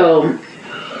 So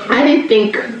I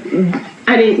gave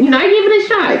it a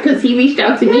shot because he reached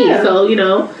out to me. So, you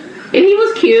know, and he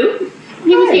was cute.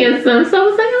 He was handsome. So I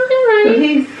was like, oh, all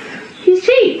right. He's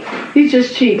cheap. He's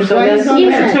just cheap. So that's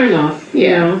a turn off. Yeah.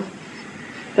 You know?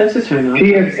 That's a turn off.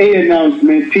 TSA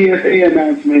announcement.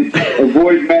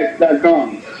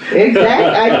 Avoidmax.com.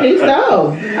 Exactly. I think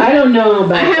so. I don't know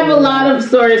about I have a lot of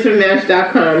stories from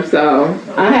Match.com, so.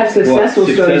 I have successful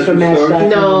stories from Match.com.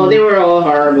 No, they were all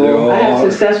horrible. I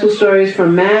have successful stories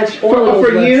from Match. For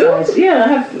you? Websites. Yeah, I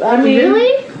have. I mean,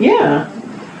 Really? Yeah.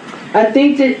 I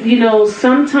think that,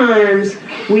 sometimes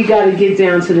we got to get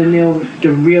down to the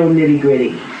real nitty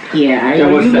gritty. Yeah, I Yeah,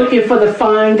 Are what's you that? looking for the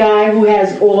fine guy who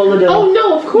has all of the... Oh,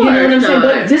 no, of course. You know what I'm saying?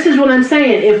 not. But this is what I'm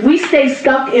saying. If we stay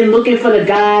stuck in looking for the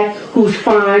guy who's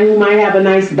fine, who might have a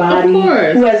nice body, Of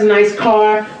course. who has a nice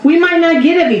car, we might not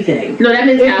get everything. No, that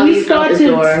If mentality we is start out the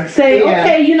to door. say, Yeah.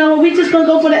 okay, we just gonna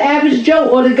go for the average Joe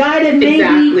or the guy that maybe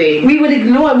Exactly. we would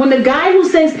ignore. When the guy who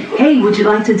says, hey, would you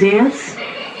like to dance?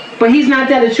 But he's not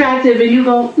that attractive, and you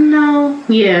go, no.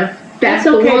 Yeah. That's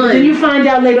okay. the one. But then you find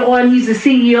out later on he's the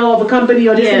CEO of a company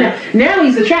or this and Yeah. that. Now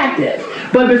he's attractive.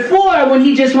 But before, when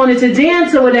he just wanted to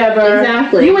dance or whatever,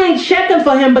 Exactly. you ain't checking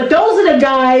for him. But those are the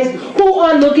guys who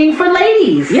are looking for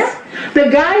ladies. Yeah. The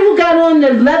guy who got on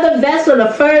the leather vest or the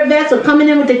fur vest or coming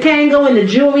in with the Kango and the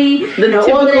jewelry, The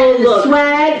all that, typical the look.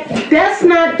 swag, that's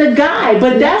not the guy.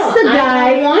 But that's the I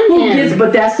guy don't want who him. gets.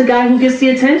 But that's the guy who gets the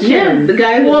attention. Yeah, the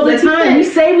guy who- all the like you time. said. We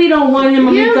say we don't want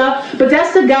him, Yeah. Malika, but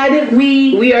that's the guy that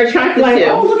We are attracted like. to.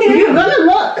 Oh, look at You're him. gonna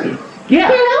look. You Yeah.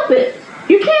 can't help it.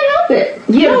 You can't help it.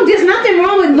 No, there's nothing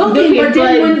wrong with looking, Looking, but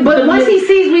then but once he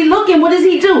sees we looking, what does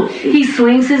he do? He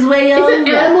swings his way It's over. an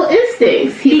animal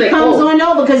instinct. He's He like, comes oh, on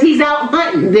over because he's out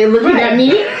hunting. they're looking Right. at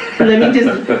me. Let me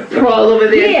just crawl over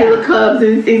there Yeah. to the cubs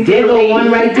and There go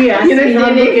one right there. I You see him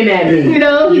understand it? looking at me. You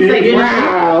know, he's like, You know?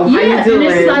 wow, Yeah, how you and doing?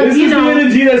 it's like, This you is know- the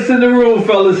energy that's in the room,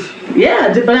 fellas.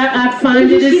 Yeah, but I find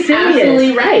it as She's serious.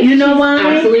 absolutely right. You know She's why?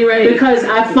 absolutely right. Because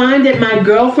I find that my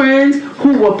girlfriends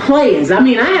who were players. I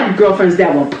mean, I have girlfriends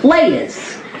that were players.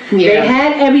 They Yeah.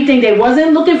 had everything. They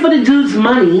wasn't looking for the dude's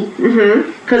money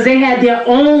because they had their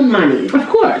own money. Of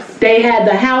course. They had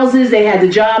the houses, they had the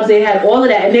jobs, they had all of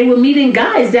that, and they were meeting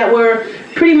guys that were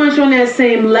pretty much on that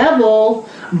same level,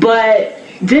 but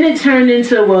then it turned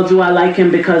into, well, do I like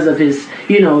him because of his,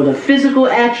 the physical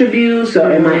attributes,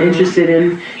 or am I interested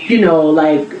in,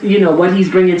 what he's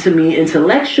bringing to me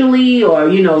intellectually,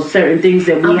 or, certain things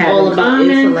that we I'm have all in about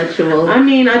common. intellectual. I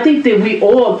mean, I think that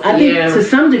I think Yeah. to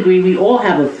some degree we all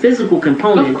have a physical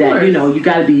component Of that, course. you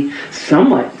got to be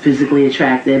somewhat physically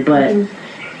attracted, but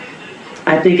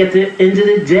I think at the end of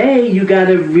the day, you got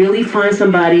to really find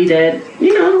somebody that,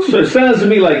 So it sounds to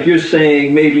me like you're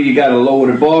saying maybe you got to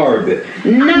lower the bar a bit.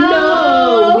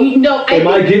 No. Am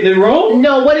I getting it wrong?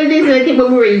 No, what it is, I think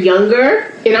when we were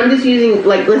younger, and I'm just using,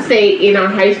 like, let's say in our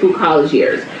high school, college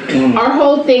years, our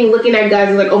whole thing looking at guys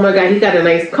is like, oh my God, he's got a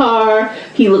nice car,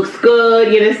 he looks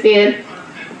good, you understand?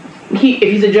 If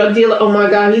he's a drug dealer, oh my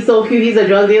God, he's so cute, he's a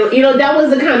drug dealer. That was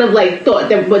the kind of, like, thought,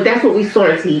 but that's what we saw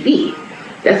on TV.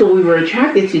 That's what we were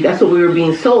attracted to. That's what we were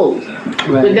being sold. Right.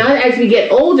 But now as we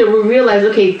get older, we realize,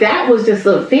 okay, that was just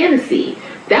a fantasy.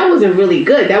 That wasn't really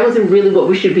good. That wasn't really what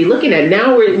we should be looking at.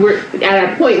 Now we're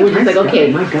at a point where we're just like, okay,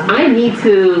 Oh my God. I need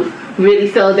to really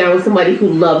settle down with somebody who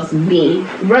loves me.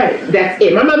 right. That's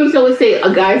it. My mom used to always say,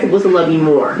 a guy's supposed to love you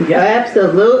more.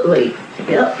 Absolutely.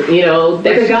 Yep.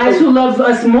 That's The guys who love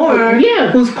us more,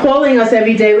 Yeah. who's calling us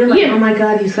every day, we're like, Yeah. oh my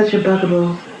God, he's such a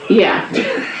bugaboo. Yeah.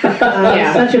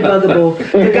 Yeah. Such a bugaboo.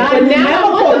 The guy who Now,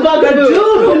 never what's calls, the bugaboo? the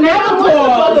dude who never What's the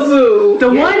calls, bugaboo? the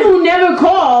one who never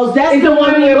calls, that's It's the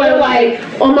one where we're like,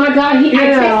 oh my God, I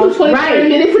texted him 20 right.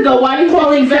 minutes ago. Why did you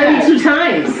calling call me back? 32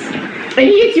 times. And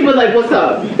he hit you with like, what's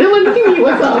up? Then what do you mean,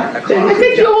 what's up? I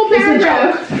sent you a whole It's a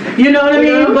paragraph. joke. You know what I You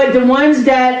mean? know? But the ones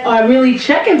that are really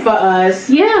checking for us,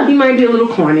 Yeah. he might be a little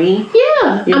corny.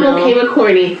 Yeah. You I'm know? okay with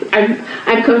corny.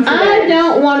 I've come to I that.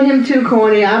 don't want him too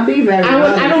corny. I'll be very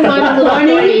I don't want a little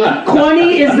Corny, corny.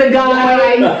 corny is the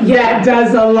guy that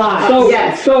does a lot. So,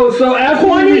 Yes. so after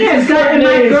Corny you has reach a gotten certain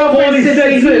my age, girlfriend corny to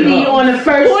sets in, Tahiti huh? on a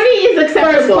Corny is first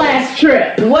acceptable. class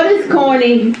trip. What is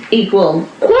corny equal?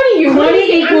 Corny, you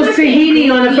Corny equals Tahiti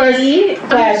on a first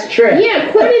class trip.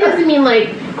 Yeah, corny doesn't mean like,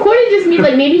 corny just means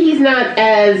like maybe he's not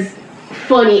as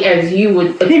funny as you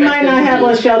would expect He might not him to have be.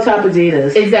 on shell top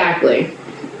Adidas. Exactly.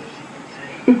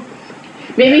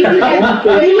 Maybe he has,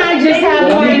 He might just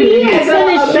have on maybe he has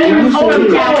tennis a shoes from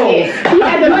from jacket. Kohl's. He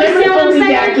has a You see member what I'm from the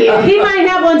saying? jacket. He might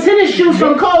have on tennis shoes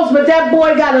from Kohl's, but that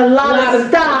boy got a lot of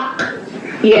stock.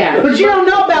 Yeah. But you don't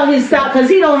know about his stock because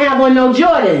he don't have on no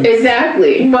Jordan.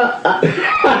 Exactly. But,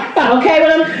 okay,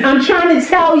 but I'm trying to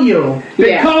tell you. The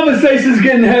Yeah. conversation's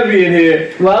getting heavy in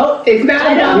here. Well, It's not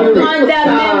I don't want that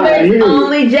members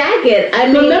only jacket.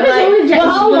 I mean, members like, only jacket well,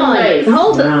 hold is on, nice.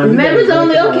 hold No, on. you Members gotta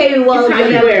only, break it up. okay, well, It's how you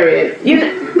whatever. wear it. You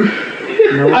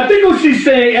know, I think what she's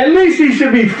saying, at least he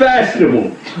should be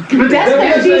fashionable. But that's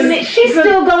what she's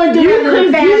still going to do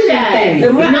the fashion thing.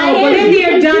 No, but been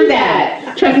there, done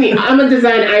that. Trust me, I'm a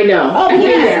designer. I know. Oh,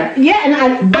 yeah.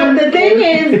 But the thing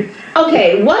is,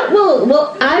 okay,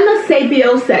 well, I'm a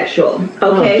sapiosexual,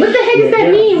 okay? What the heck does that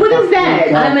mean? What is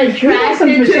that? I'm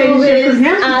attracted to this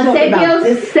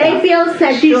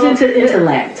sapiosexual. She's into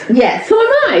intellect. Yes. So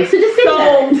am I. So just say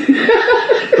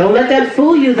that. Don't let that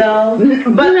fool you, though.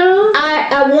 But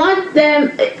I want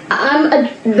them.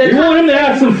 You want him to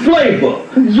have some flavor.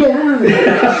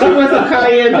 Yeah. She wants some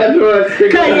cayenne pepper.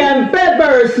 Cayenne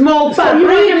pepper, smoked paprika.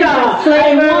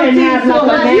 I want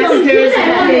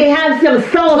they have some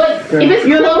sauce. If it's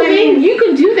clothing, you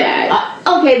can do that.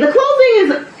 Okay, the clothing is,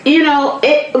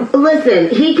 listen,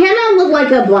 he cannot look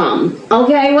like a bum.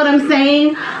 Okay, what I'm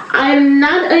saying? I'm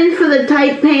not into the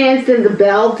tight pants and the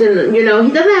belt and, he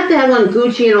doesn't have to have on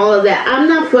Gucci and all of that. I'm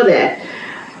not for that.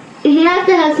 He has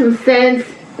to have some sense.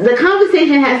 The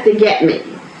conversation has to get me.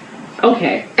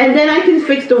 Okay. And then I can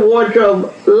fix the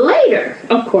wardrobe later.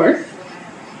 Of course.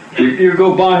 You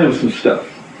go buy him some stuff.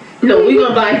 No, we're going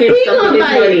to buy him some with his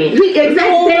money.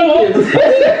 Exactly. We're going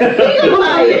to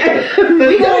buy it. We're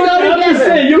going to go together. I'm just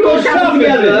saying, you go shopping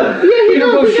together. Yeah, you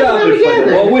go shopping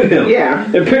together. Or with him. Yeah.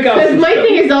 And pick out some my stuff.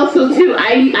 thing is also, too,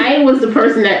 I was the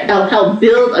person that helped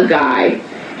build a guy.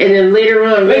 And then later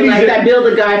on realized I built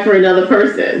a guy for another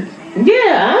person.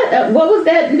 Yeah, what was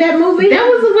that movie? That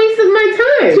was a waste of my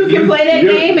time. You can play that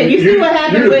game and you see what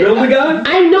happens with... build a guy?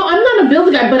 I know, I'm not a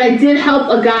builder guy, but I did help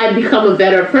a guy become a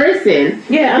better person.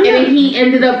 Yeah. And then he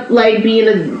ended up, being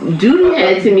a duty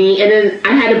head to me, and then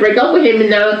I had to break up with him, and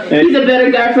now he's a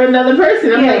better guy for another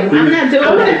person. I'm I'm not doing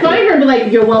I'm going to find her and be like,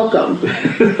 you're welcome.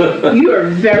 You are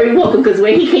very welcome, because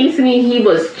when he came to me, he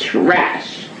was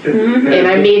trash. And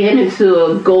I made him into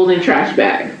a golden trash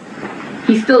bag.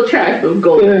 He's still trash, but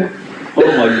golden. Yeah. Oh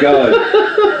my God!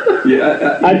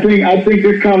 Yeah, I think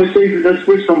this conversation has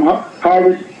switched from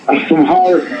hard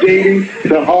dating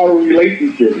to hard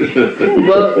relationships.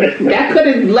 Well, that could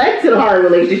have led to the hard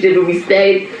relationship if we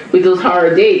stayed with those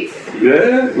hard dates.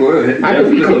 Yeah, well, I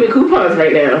could be clipping coupons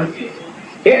right now.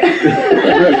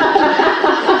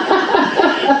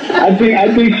 I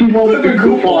think she wanted the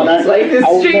coupon. Like this I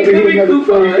will street never hear clipping another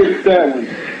story coupon. like that one.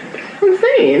 I'm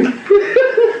saying.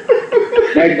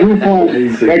 That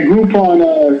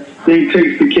Groupon thing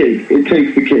takes the cake. It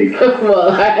takes the cake. Well,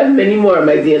 I have many more,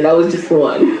 my dear. That was just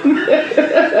one.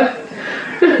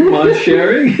 Mind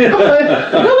sharing?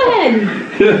 Go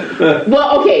ahead.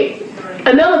 Well, okay.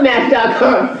 Another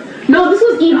Match.com. No, this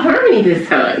was eHarmony this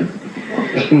time.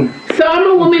 So I'm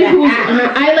a woman who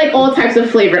I like all types of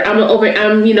flavor. I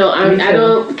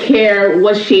don't care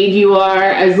what shade you are,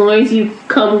 as long as you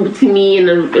come to me in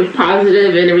a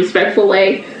positive and a respectful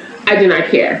way. I do not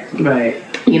care. Right.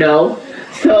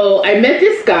 So I met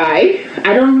this guy.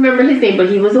 I don't remember his name, but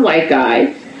he was a white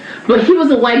guy. But he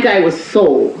was a white guy with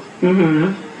soul.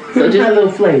 Mm-hmm. So just a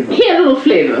little flavor. He had a little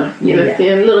flavor. You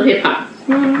understand? A little hip hop.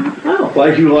 Oh.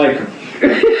 Like you like him.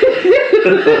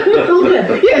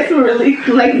 Yes, really.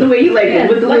 Like the way you like it.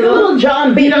 With the like little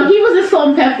John B. He was a salt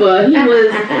and pepper. He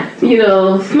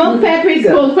was, smoked paprika.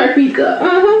 Smoked paprika.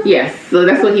 Yes, so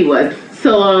that's what he was.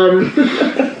 So,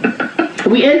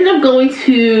 we ended up going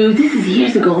to, this is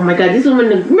years ago, oh my God, this was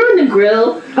remember the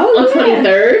grill on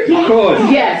 23rd? Of course.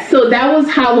 Yes, so that was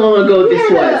how long ago this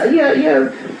was.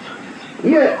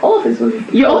 Your office was...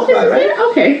 Your office was there?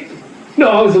 Okay. No,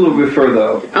 I was a little bit further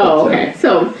out. Oh, okay.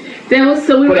 So we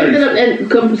ended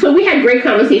up, so we had great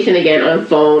conversation again on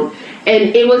phone,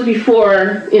 and it was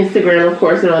before Instagram, of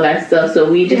course, and all that stuff. So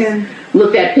we just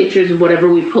looked at pictures of whatever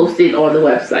we posted on the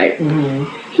website. Mm-hmm.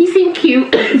 He seemed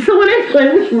cute. So when I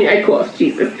finally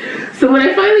So when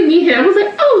I finally meet him, I was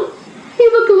like, oh, he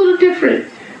looked a little different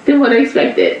than what I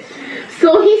expected.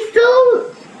 So he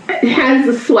still has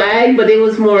the swag, but it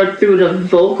was more through the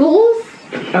vocals.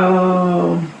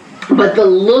 Oh. But the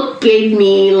look gave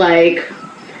me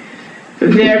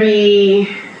very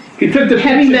He took the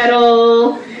heavy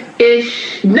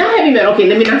metal-ish. Not heavy metal. Okay,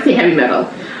 let me not say heavy metal.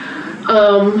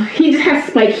 He just has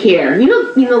spike hair.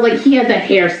 Like he had that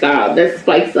hairstyle that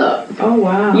spikes up. Oh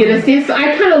wow. You understand? So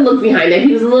I kind of looked behind that.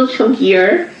 He was a little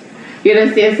chunkier. You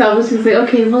understand? So I was just like,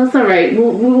 okay, well it's all right. We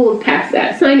will look past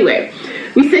that. So anyway,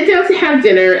 we sit down to have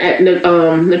dinner at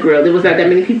the grill. There was not that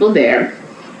many people there,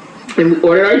 and we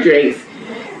ordered our drinks.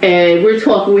 And we're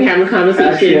talking, we're having a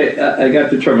conversation. Actually, I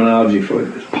got the terminology for it.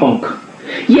 It's punk.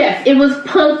 Yes, it was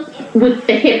punk with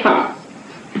the hip hop.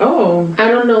 Oh.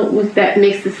 I don't know if that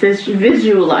makes the sense.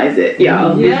 Visualize it.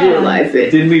 Yeah, visualize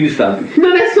it. Didn't mean to stop you.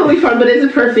 No, that's totally fine, but it's a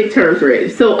perfect term for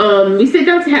it. So we sit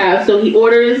down to have, so he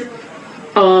orders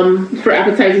For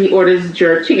appetizer, he orders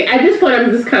jerk chicken. At this point,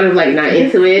 I'm just kind of like not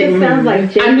into it. It sounds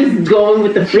like I'm just going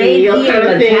with the free meal kind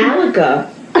of thing. Metallica.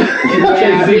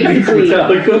 Yeah, basically.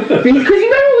 Because you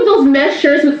remember with those mesh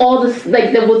shirts with all the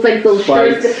like that was like those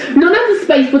Spikes. shirts. No, not the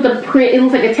spikes, but the print. It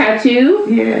looks like a tattoo.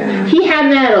 Yeah. He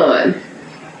had that on,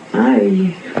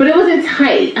 but it wasn't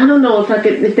tight. I don't know if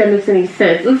that makes any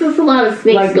sense. There's just a lot of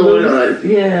snakes Like going loose. on.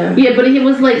 Yeah. Yeah, but it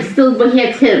was like still, but he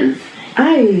had Timbs.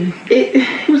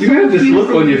 It was You so have this look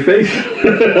confusing. on your face.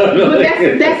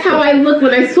 But that's how I looked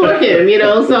when I saw him,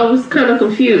 so I was kind of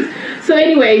confused. So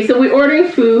anyway, so we're ordering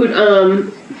food.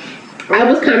 I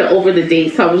was kind of over the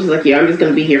date, so I was just like, yeah, I'm just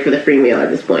going to be here for the free meal at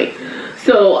this point.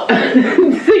 So,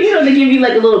 they give you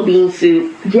like a little bean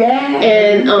soup. Yeah.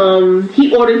 And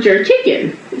he ordered jerk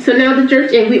chicken. So now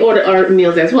and we ordered our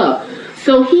meals as well.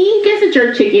 So he gets a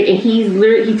jerk chicken and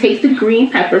he takes the green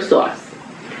pepper sauce.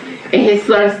 And he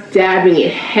starts dabbing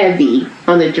it heavy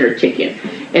on the jerk chicken.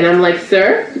 And I'm like,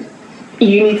 sir,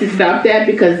 you need to stop that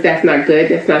because that's not good.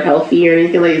 That's not healthy or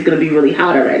anything. Like, it's going to be really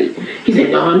hot already. He's like,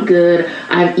 no, I'm good.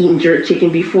 I've eaten jerk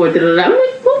chicken before. I'm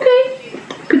like, okay.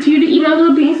 Continue to eat my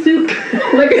little bean soup.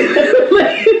 like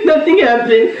nothing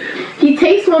happened. He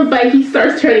takes one bite. He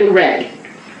starts turning red.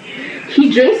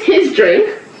 He drinks his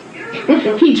drink.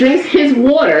 He drinks his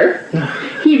water.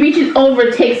 He reaches over,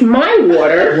 takes my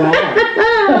water.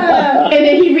 Wow. and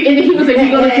then he was like, "You're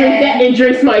gonna drink that," and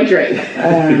drinks my drink.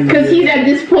 Because at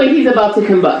this point he's about to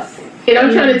combust. And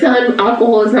I'm trying to tell him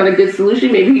alcohol is not a good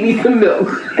solution. Maybe he needs some milk.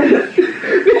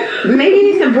 Maybe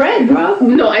you need some bread, bro.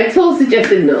 No, I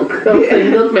suggested milk. I was like,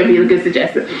 milk might be a good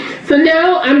suggestion. So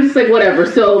now I'm just like, whatever.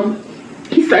 So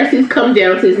he starts to come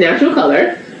down to his natural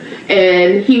color.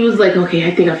 And he was like, okay,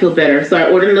 I think I feel better. So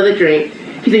I ordered another drink.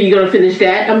 He said, you gonna finish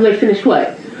that? I was like, finish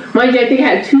what? Mind you, I think I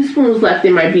had 2 spoons left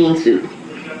in my bean soup.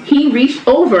 He reached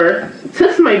over,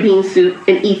 took my bean soup,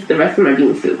 and eats the rest of my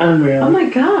bean soup. Unreal. Oh my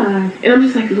God. And I'm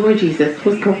just like, Lord Jesus,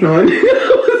 what's going on?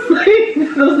 I was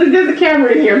like, there's a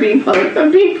camera in here. I'm being punked.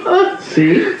 I'm being punked.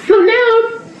 See? So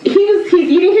now he's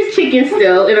eating his chicken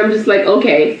still, and I'm just like,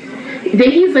 okay.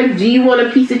 Then he's like, do you want a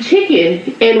piece of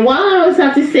chicken? And while I was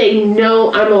about to say,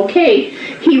 no, I'm okay,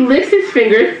 he licks his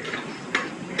finger,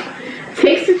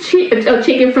 takes a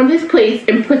chicken from his plate,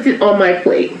 and puts it on my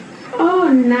plate. Oh,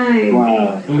 nice.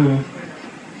 Wow.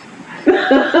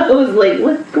 I was like,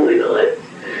 what's going on?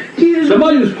 Jesus.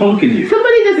 Somebody was punking you.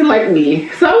 Somebody doesn't like me.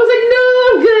 So I was like, no,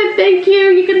 I'm good, thank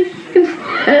you. You can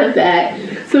have that.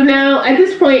 So now, at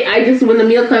this point, when the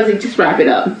meal comes, I just wrap it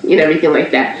up and everything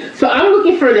like that. So I'm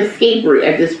looking for an escape route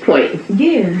at this point.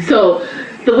 Yeah. So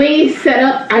the way it's set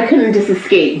up, I couldn't just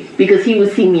escape because he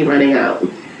would see me running out.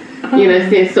 You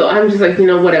understand? So I'm just like,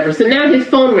 whatever. So now his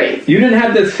phone rings. You didn't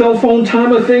have that cell phone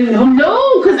timer thing?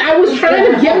 No, because I was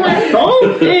trying to get my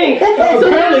phone thing. So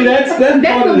Apparently that's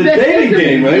part of the dating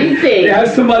game, right? They have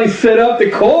somebody set up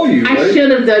to call you. I right?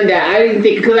 should have done that. I didn't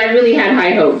think, because I really had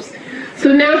high hopes.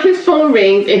 So now his phone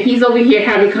rings and he's over here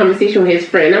having a conversation with his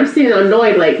friend. I'm sitting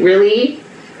annoyed, like, really?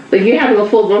 Like, you're having a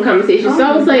full-blown conversation. So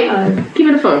I was like, give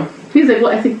me the phone. He was like,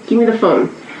 what? I said, give me the phone.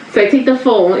 So I take the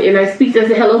phone and I speak to him. I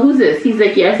said, hello, who's this? He's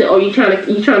like, yeah. I said, oh, you trying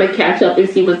to catch up and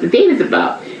see what the date is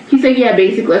about? He's like, yeah,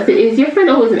 basically. I said, is your friend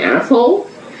always an asshole?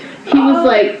 He was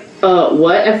like,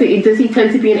 what? I said, does he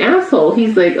tend to be an asshole?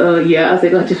 He's like, yeah. I was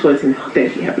like, I just wanted to know.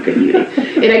 Thank you. Have a good evening.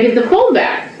 And I give the phone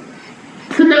back.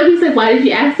 So now he's like, why did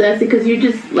you ask that? I said, because you're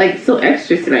just like so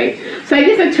extra tonight. So I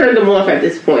guess I turned him off at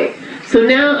this point. So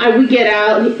now we get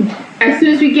out. As soon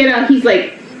as we get out, he's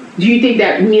like, do you think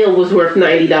that meal was worth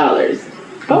 $90?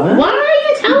 What? Why are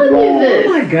you telling me this? Oh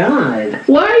my God.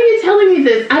 Why are you telling me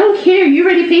this? I don't care. You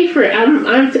already paid for it.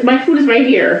 My food is right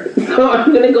here. So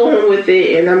I'm going to go home with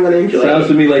it and I'm going to enjoy Sounds it.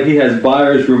 to me like he has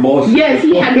buyer's remorse. Yes,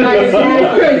 he had buyer's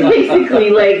remorse.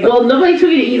 Basically, like, well, nobody took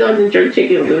you to eat on the jerk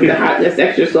chicken with the hotness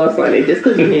extra sauce on it just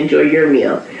because you didn't enjoy your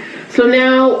meal. So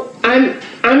now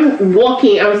I'm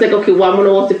walking. I was like, okay, well, I'm going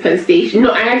to walk to Penn Station.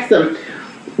 No, I asked him.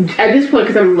 At this point,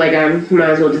 because I'm like, I might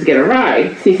as well just get a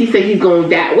ride. Since he said he's going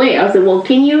that way, I was like, well,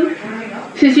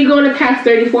 since you're going to pass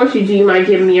 34th Street, do you mind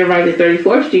giving me a ride to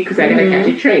 34th Street? Because I got to catch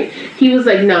a train. He was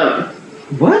like, nah.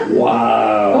 What?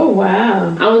 Wow. Oh,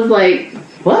 wow. I was like,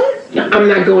 What? I'm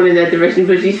not going in that direction,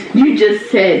 but you just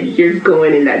said you're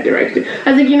going in that direction.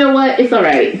 I was like, you know what? It's all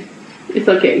right. It's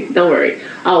okay. Don't worry.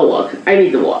 I'll walk. I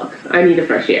need to walk. I need the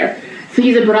fresh air. So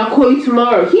he said, but I'll call you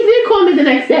tomorrow. He did call me the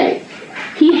next day.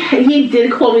 He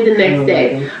did call me the next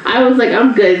day. I was like,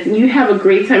 I'm good. You have a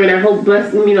great time, and I hope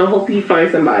you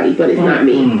find somebody, but it's not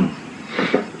me.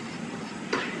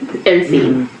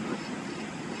 NC.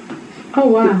 Oh,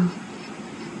 wow.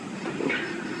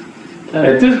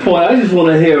 At this point, I just want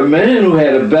to hear a man who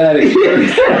had a bad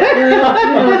experience. There's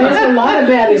a lot of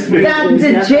bad experiences.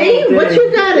 Dr. G, what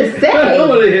you gotta I say?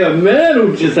 want to hear a man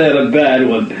who just had a bad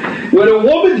one. When a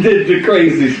woman did the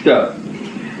crazy stuff.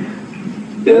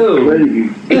 Ew. Crazy.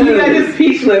 You guys are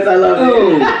speechless. I love it.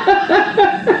 Oh.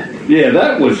 Yeah,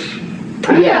 that was.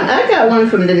 Yeah, I got one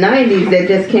from the 90s that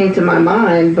just came to my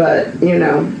mind, but, you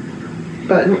know,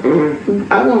 but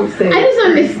I won't say. I just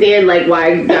understand like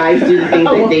why guys do the things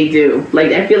that they do.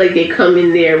 Like I feel like they come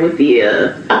in there with the.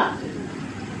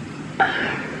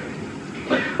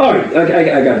 All right,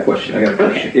 I got a question.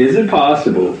 Okay. Is it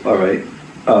possible? All right.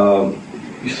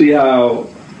 You see how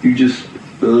you just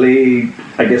laid,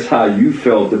 I guess, how you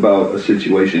felt about a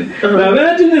situation. Now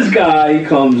imagine this guy, he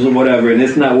comes or whatever, and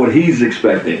it's not what he's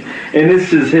expecting, and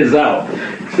this is his out.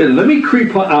 He said, "Let me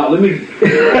creep her out. Let me."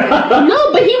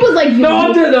 No, but he was like, No,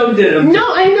 I'm dead.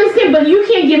 No, I understand, but you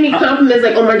can't give me compliments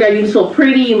like, "Oh my God, you're so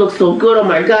pretty. You look so good. Oh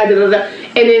my God," da, da, da,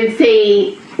 and then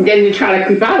say. Then you try to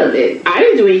creep out of it. I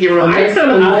didn't do anything wrong. I just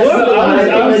kind of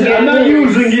I'm not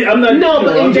using it. I'm not. No,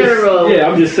 but in general.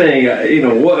 I'm just saying.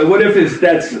 What if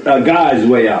that's a guy's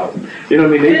way out? You know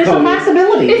what I mean? It's a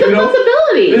possibility. It's a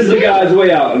possibility. This is a guy's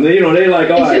way out, and they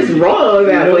like, all it's just wrong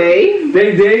that way.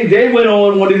 They went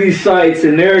on one of these sites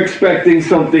and they're expecting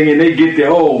something, and they get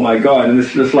there. Oh my God! And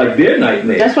it's just like their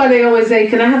nightmare. That's why they always say,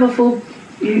 "Can I have a full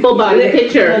body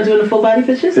picture?" I'm doing a full body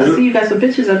pictures. I see you got some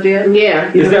pictures up there.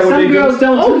 Yeah. Is that what some they girls do?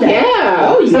 don't do that.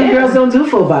 Yeah. Some girls don't do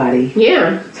full body.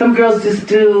 Yeah. Some girls just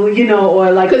do,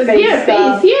 or like face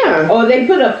stuff. Yeah. Or they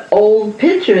put up old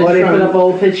pictures. Or they put up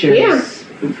old pictures. Yeah.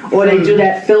 Or they do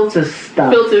that filter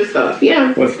stuff. Filter stuff.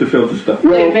 Yeah. What's the filter stuff?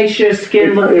 They make sure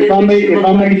skin look if I may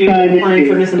chime in applying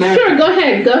for Miss America. Sure. Go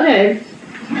ahead.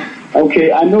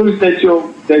 Okay, I noticed that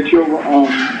your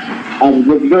I was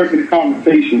observing the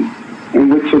conversation and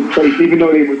what took place, even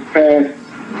though they was past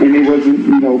and they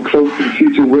wasn't, close to the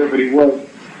future, wherever they was.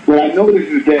 What I noticed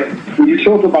is that when you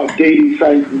talk about dating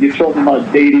sites, when you're talking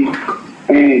about dating,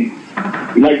 and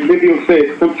like Livio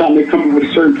said, sometimes they come in with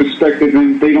a certain perspective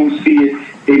and they don't see it,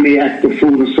 they may act the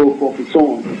fool and so forth and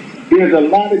so on. There's a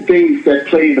lot of things that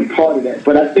play in a part of that,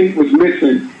 but I think what's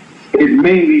missing is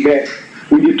mainly that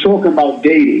when you're talking about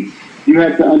dating, you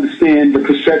have to understand the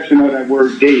perception of that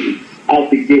word dating out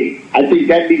the gate. I think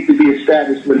that needs to be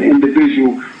established with an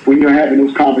individual when you're having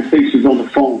those conversations on the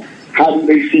phone. How do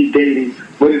they see dating?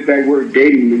 What does that word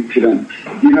dating mean to them?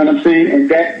 You know what I'm saying? And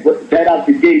that out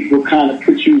the gate will kind of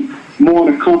put you more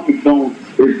in a comfort zone.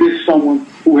 Is this someone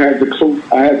who has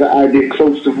an idea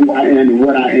close to who I am and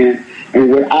what I am and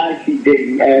what I see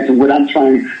dating as and what I'm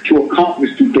trying to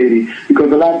accomplish through dating?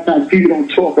 Because a lot of times people don't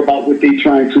talk about what they're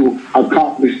trying to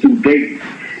accomplish through dating.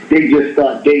 They just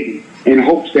start dating in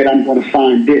hopes that I'm going to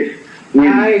find this. When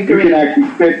I agree. You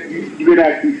can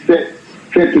actually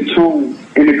set the tone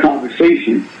in the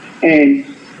conversation. And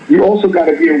you also got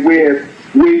to be aware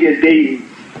when you're dating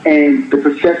and the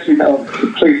perception of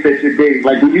the place that you're dating.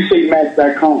 Like when you say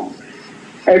Match.com,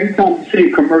 every time you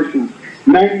see a commercial,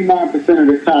 99% of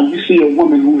the time you see a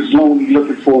woman who is lonely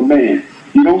looking for a man.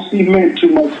 You don't see men too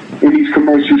much in these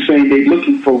commercials saying they're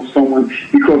looking for someone,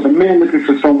 because a man looking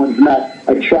for someone is not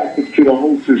attractive to the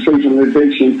whole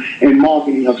sensationalization and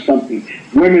marketing of something.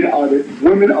 Women are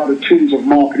the tools of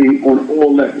marketing on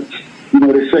all levels.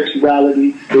 Their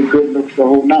sexuality, their good looks, the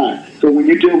whole nine. So when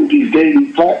you deal with these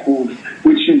dating platforms,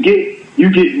 which you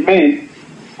get men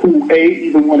who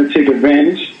even want to take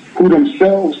advantage, who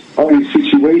themselves are in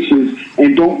situations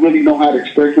and don't really know how to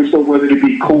express themselves, whether to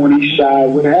be corny, shy,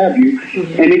 what have you.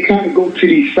 And they kind of go to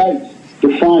these sites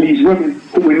to find these women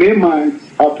who in their minds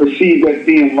are perceived as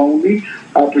being lonely,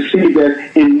 are perceived as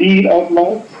in need of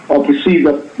love, are perceived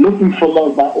as looking for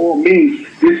love by all means.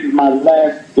 This is my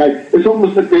last, it's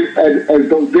almost as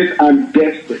though I'm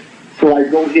desperate. So I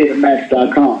go here to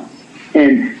Match.com.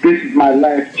 And this is my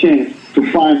last chance to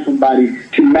find somebody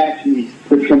to match me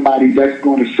with somebody that's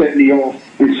going to set me off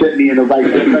and set me in the right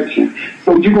direction.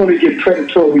 So you're going to get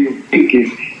predatory thinkers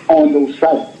on those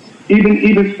sites.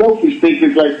 Even selfish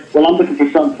thinkers like, well, I'm looking for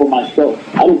something for myself.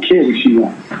 I don't care what she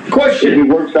wants. Question. If it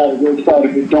works out, it works out.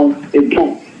 If it don't, it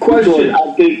don't. Question. Because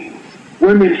I think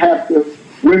women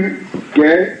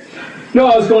get. No,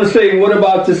 I was going to say, what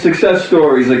about the success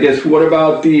stories? I guess, what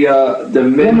about the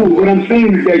men? No, what I'm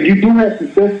saying is that you do have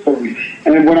success stories.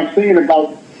 And what I'm saying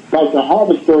about the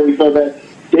horror stories are that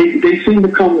they seem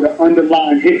to come with an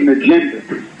underlying hidden agenda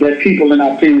that people are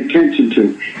not paying attention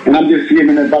to. And I'm just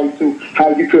giving advice to how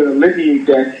you could alleviate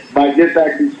that by just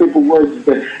asking simple words.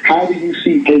 That how do you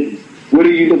see dating? What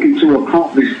are you looking to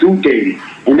accomplish through dating?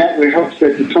 And that will help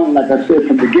set the tone, like I said,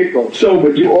 from the get-go. So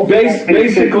but you also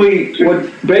basically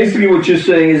what you're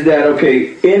saying is that,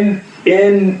 okay, in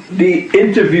in the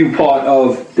interview part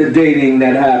of the dating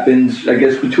that happens, I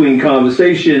guess, between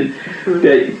conversation,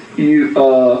 that you,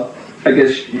 I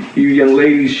guess, you young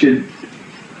ladies should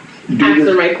Ask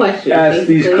the right questions. Ask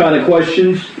these kind of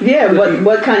questions. Yeah,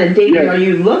 what kind of dating are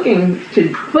you looking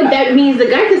to? But that means the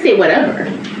guy can say whatever.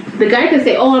 The guy can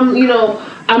say, "Oh,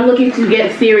 I'm looking to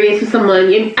get serious with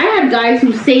someone." And I have guys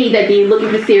who say that they're looking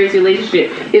for a serious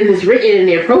relationship. It's written in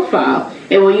their profile,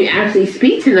 and when you actually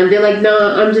speak to them, they're like, "No,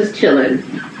 I'm just chilling."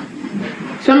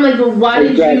 So I'm like, "Well, why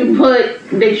did you put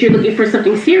that you're looking for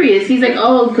something serious?" He's like,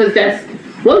 "Oh, because that's."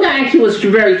 One guy actually was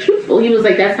very truthful. He was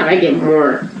like, "That's how I get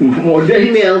more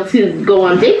female to go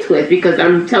on dates with, because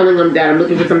I'm telling them that I'm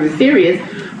looking for something serious,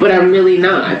 but I'm really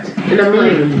not." And I'm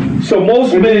like, so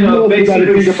most men are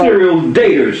basically serial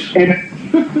daters.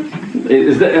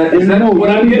 Is that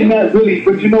what I'm getting? Not really,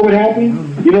 but you know what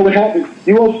happens? You know what happens?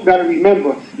 You also got to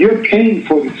remember, you're paying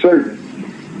for the service.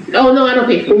 Oh no, I don't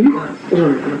pay for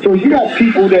it. So you got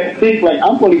people that think like,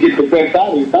 I'm going to get the best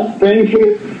out of it. I'm paying for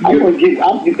it. I'm going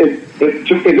to get.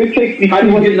 If it takes me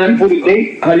 200 people to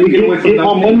date, how do you get my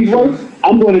money's worth,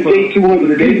 I'm going to date 200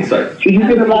 the dating site. So you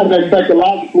get a lot of that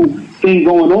psychological thing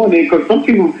going on there, because some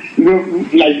people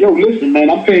like, yo, listen, man,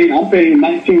 I'm paying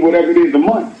 19 whatever it is a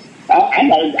month.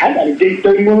 I got to date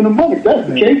 30 women a month. If that's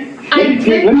the case,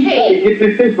 let me try to get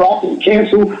this thing so I can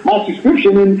cancel my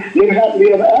subscription and live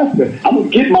happily ever after. I'm gonna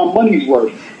get my money's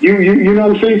worth. You know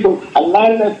what I'm saying? So a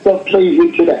lot of that stuff plays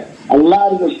into that. A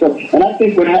lot of the stuff, and I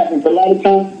think what happens a lot of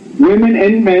times, women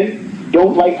and men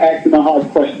don't like asking the hard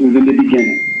questions in the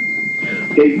beginning.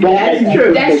 They don't. That's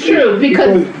true. That's true,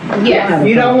 because yes,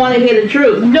 you don't want to hear the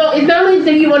truth. No, it's not only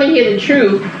that you want to hear the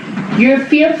truth. You're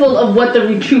fearful of what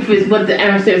the truth is, what the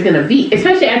answer is going to be.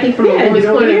 Especially, I think, from a woman's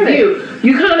point of view.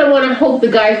 You kind of want to hope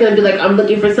the guy's going to be like, I'm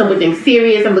looking for something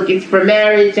serious. I'm looking for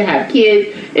marriage, to have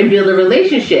kids, and build a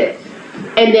relationship.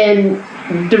 And then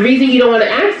the reason you don't want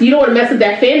to ask, you don't want to mess up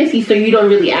that fantasy, so you don't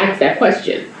really ask that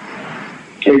question.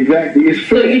 Exactly. It's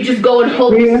so you just go and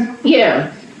hope.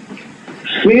 Yeah.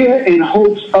 Fear and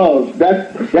hopes of.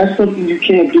 That's something you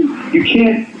can't do. You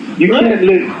can't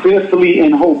live fearfully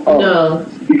in hope of. No.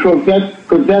 Because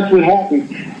that's what happens.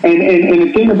 And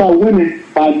the thing about women,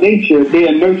 by nature, they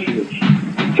are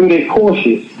nurturers. So they're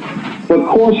cautious. But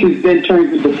cautious then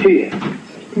turns into fear.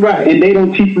 Right. And they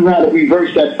don't teach you how to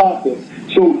reverse that process.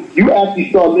 So you actually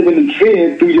start living in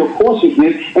fear through your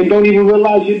cautiousness and don't even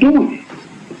realize you're doing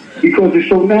it. Because it's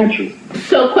so natural.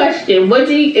 So question, what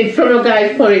do you, from a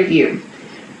guy's point of view,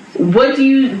 what do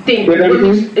you think,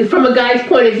 from a guy's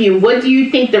point of view, what do you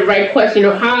think the right question,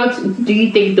 or how do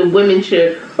you think the women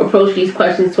should approach these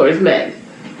questions towards men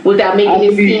without making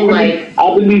it seem like...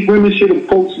 I believe women should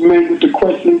approach men with the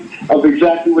question of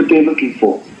exactly what they're looking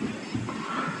for.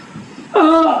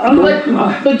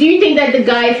 But do you think that the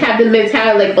guys have the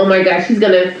mentality like, oh my gosh, she's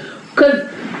going to... Because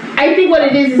I think what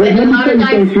it is like a lot of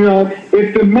guys...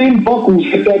 If the man buckles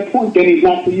at that point, then he's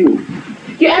not for you.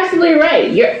 You're absolutely right.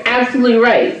 You're absolutely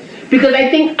right. Because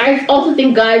I also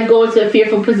think guys go into a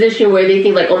fearful position where they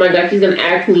think like, oh my God, she's going to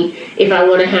ask me if I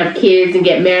want to have kids and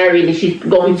get married, and she's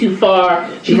going too far.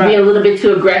 She's being a little bit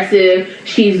too aggressive.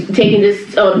 She's taking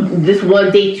this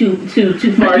one date too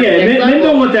far. Yeah, men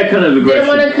don't want that kind of aggression. They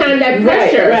don't want to kind of that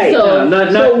pressure. Right. So,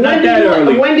 not that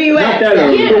early. When do you ask that?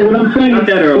 Early. Yeah. So what I'm saying, not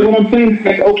that early. What I'm saying is,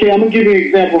 like, okay, I'm going to give you an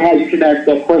example of how you can ask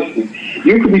that question.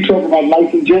 You could be talking about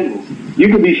life in general. You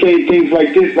could be saying things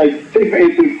like this, like, say for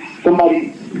instance,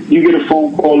 somebody, you get a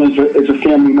phone call as a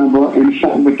family member and it's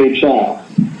something with their child.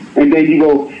 And then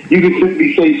you can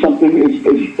simply say something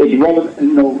as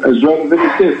relevant, as relevant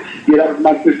as this. Yeah, that was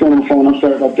my sister on the phone. I'm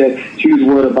sorry about that. She was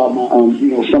worried about my,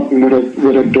 something with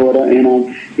her daughter. And,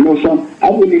 I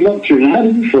really love children. How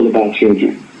do you feel about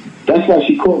children? That's why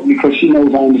she called me, because she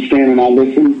knows I understand and I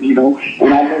listen,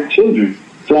 and I love children.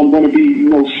 So I'm going to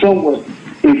be, somewhat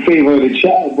in favor of the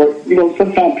child. But,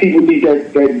 sometimes people need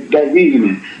that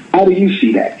reasoning. How do you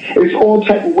see that? It's all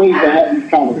type of ways to have these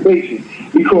conversations.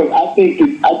 Because I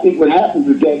think what happens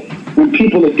is that when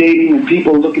people are dating and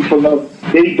people are looking for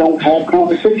love, they don't have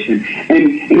conversation. And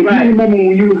if you remember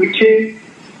when you was a kid,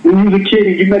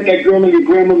 and you met that girl on your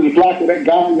grandmother's block or that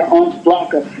guy on your aunt's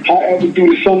block or however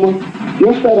through the summer,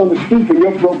 you're sat on the stoop and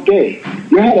you're broke dead.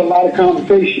 You had a lot of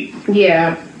conversation.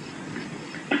 Yeah.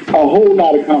 A whole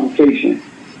lot of conversation.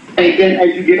 And then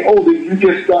as you get older, you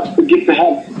just forget to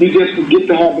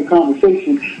have the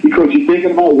conversation, because you're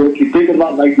thinking about work, you're thinking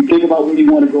about life, you think about where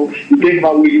you want to go, you think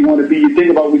about where you want to be, you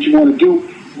think about what you want to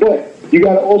do. But you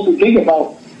got to also think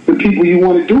about the people you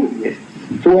want to do it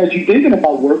with. So as you're thinking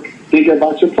about work, think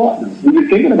about your partner. When you're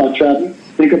thinking about traveling,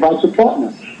 think about your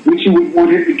partner, what you would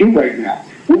want him to do right now.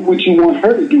 what would you want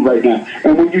her to do right now?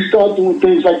 And when you start doing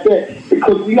things like that,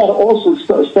 because we got to also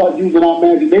start using our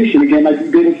imagination again like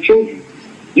we did as children.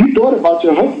 You thought about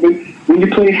your husband when you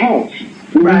played house,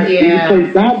 when you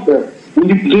played doctor, when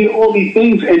you did all these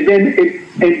things, and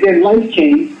then life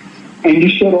came, and you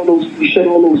shut all those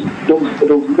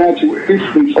natural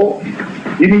instincts off.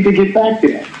 You need to get back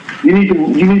there. You need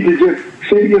to just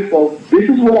say to yourself, this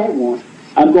is what I want.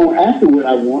 I'm going after what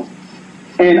I want,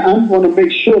 and I'm going to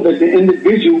make sure that the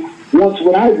individual wants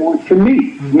what I want for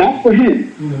me, not for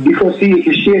him, because he is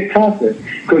a shared concept.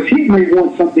 Because he may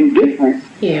want something different,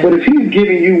 but if he's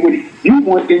giving you what you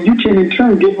want, then you can in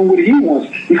turn give him what he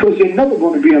wants, because you're never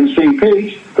going to be on the same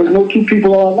page, because no two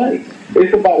people are alike.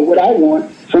 It's about what I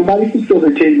want, somebody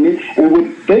facilitating it, and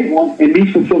what they want, and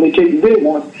me facilitating their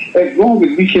wants, as long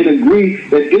as we can agree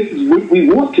that this is what we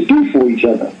want to do for each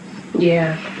other.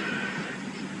 Yeah.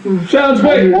 Sounds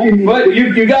great, but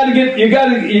you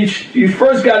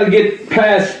first got to get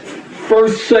past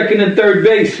first, second, and third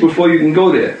base before you can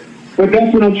go there. But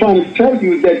that's what I'm trying to tell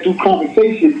you, is that through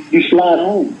conversation you slide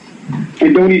home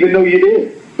and don't even know you're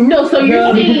there. No, so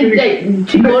you're saying that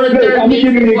to go to third base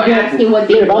before asking what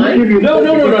they want?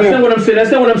 No, that's not what I'm saying. That's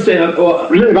not what I'm saying.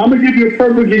 Liv, I'm gonna give you a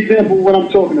perfect example of what I'm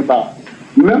talking about.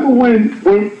 Remember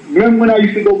when I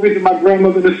used to go visit my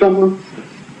grandmother in the summer?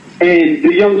 And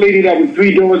the young lady that was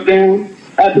 3 doors down,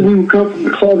 after we would come from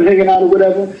the club hanging out or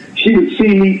whatever, she would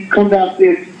see me come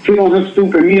downstairs, sit on her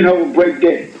stoop, and me and her would break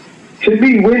day. To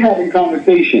me, we're having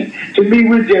conversation. To me,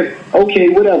 we're just, okay,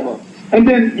 whatever. And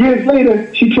then years later,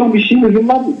 she told me she was in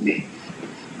love with me.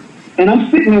 And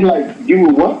I'm sitting there like, you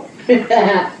were what?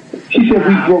 She said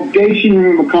we broke day. She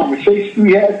remember conversations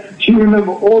we had. She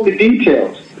remember all the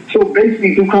details. So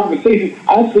basically, through conversation,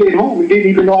 I stayed home and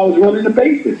didn't even know I was running the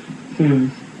bases.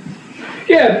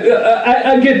 Yeah,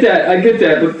 I get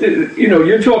that. But,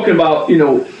 you're talking about,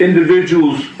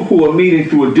 individuals who are meeting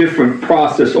through a different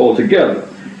process altogether.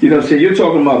 You know what I'm saying? You're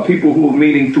talking about people who are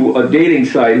meeting through a dating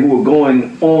site, who are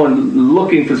going on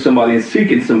looking for somebody and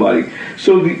seeking somebody.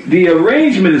 So the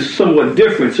arrangement is somewhat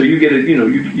different. So you get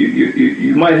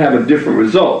you might have a different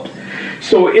result.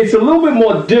 So it's a little bit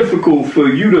more difficult for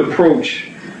you to approach,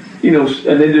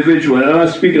 an individual. And I'm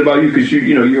not speaking about you because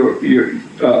you're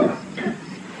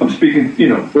I'm speaking,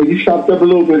 Well, you chopped up a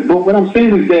little bit. But what I'm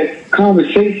saying is that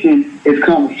conversation is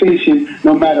conversation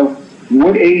no matter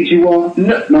what age you are,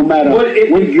 no matter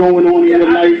what's going on in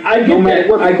your life. I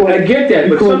get that.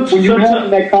 Because when you're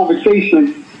having that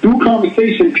conversation, through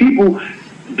conversation, people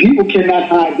cannot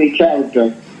hide their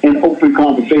character in open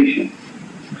conversation.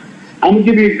 I'm going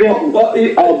to give you an example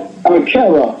of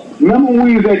Kara. Remember when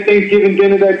we was at Thanksgiving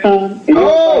dinner that time? And you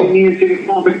invited me into this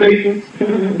conversation?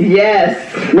 Yes.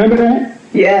 Remember that?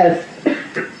 Yes.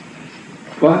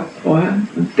 What?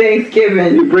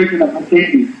 Thanksgiving. You're breaking up my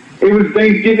thinking. It was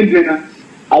Thanksgiving dinner.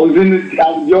 I was in the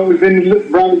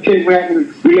around the table having a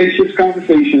relationships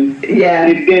conversation. Yeah.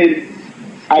 And then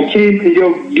I came and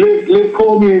Liv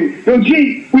called me and,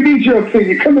 G, we need your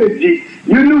opinion. Come here, G.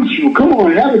 You're neutral. Come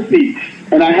on, have a seat.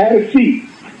 And I had a seat.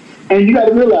 And you got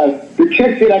to realize the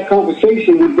text of that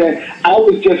conversation was that I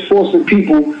was just forcing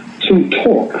people to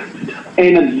talk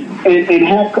and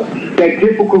have that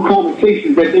difficult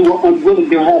conversation that they were unwilling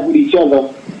to have with each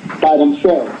other by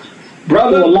themselves.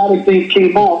 Brother, so a lot of things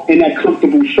came out in that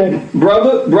comfortable setting.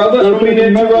 Brother, I don't mean to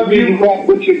interrupt you.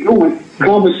 What you're doing,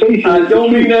 conversation. I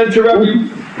don't mean to interrupt you.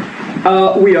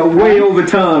 We are way over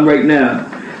time right now.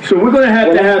 So we're going to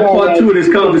have part 2 of this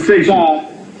conversation.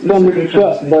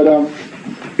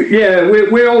 Yeah,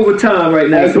 we're over time right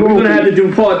now, so we're going to have to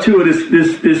do part 2 of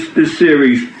this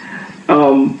series,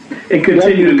 and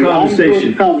continue the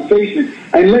conversation.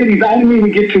 And ladies, I didn't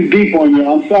even get too deep on you.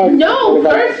 I'm sorry. No,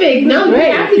 perfect. No, you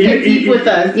have to get deep with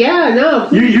us. Yeah, no.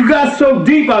 You got so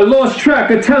deep, I lost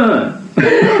track of time.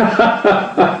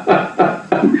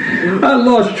 I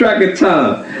lost track of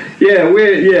time.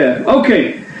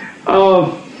 Okay.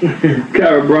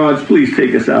 Kara Bronze, please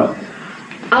take us out.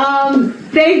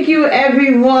 Thank you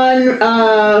everyone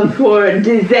for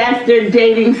Disaster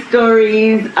Dating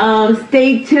Stories.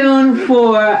 Stay tuned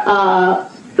for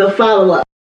the follow-up.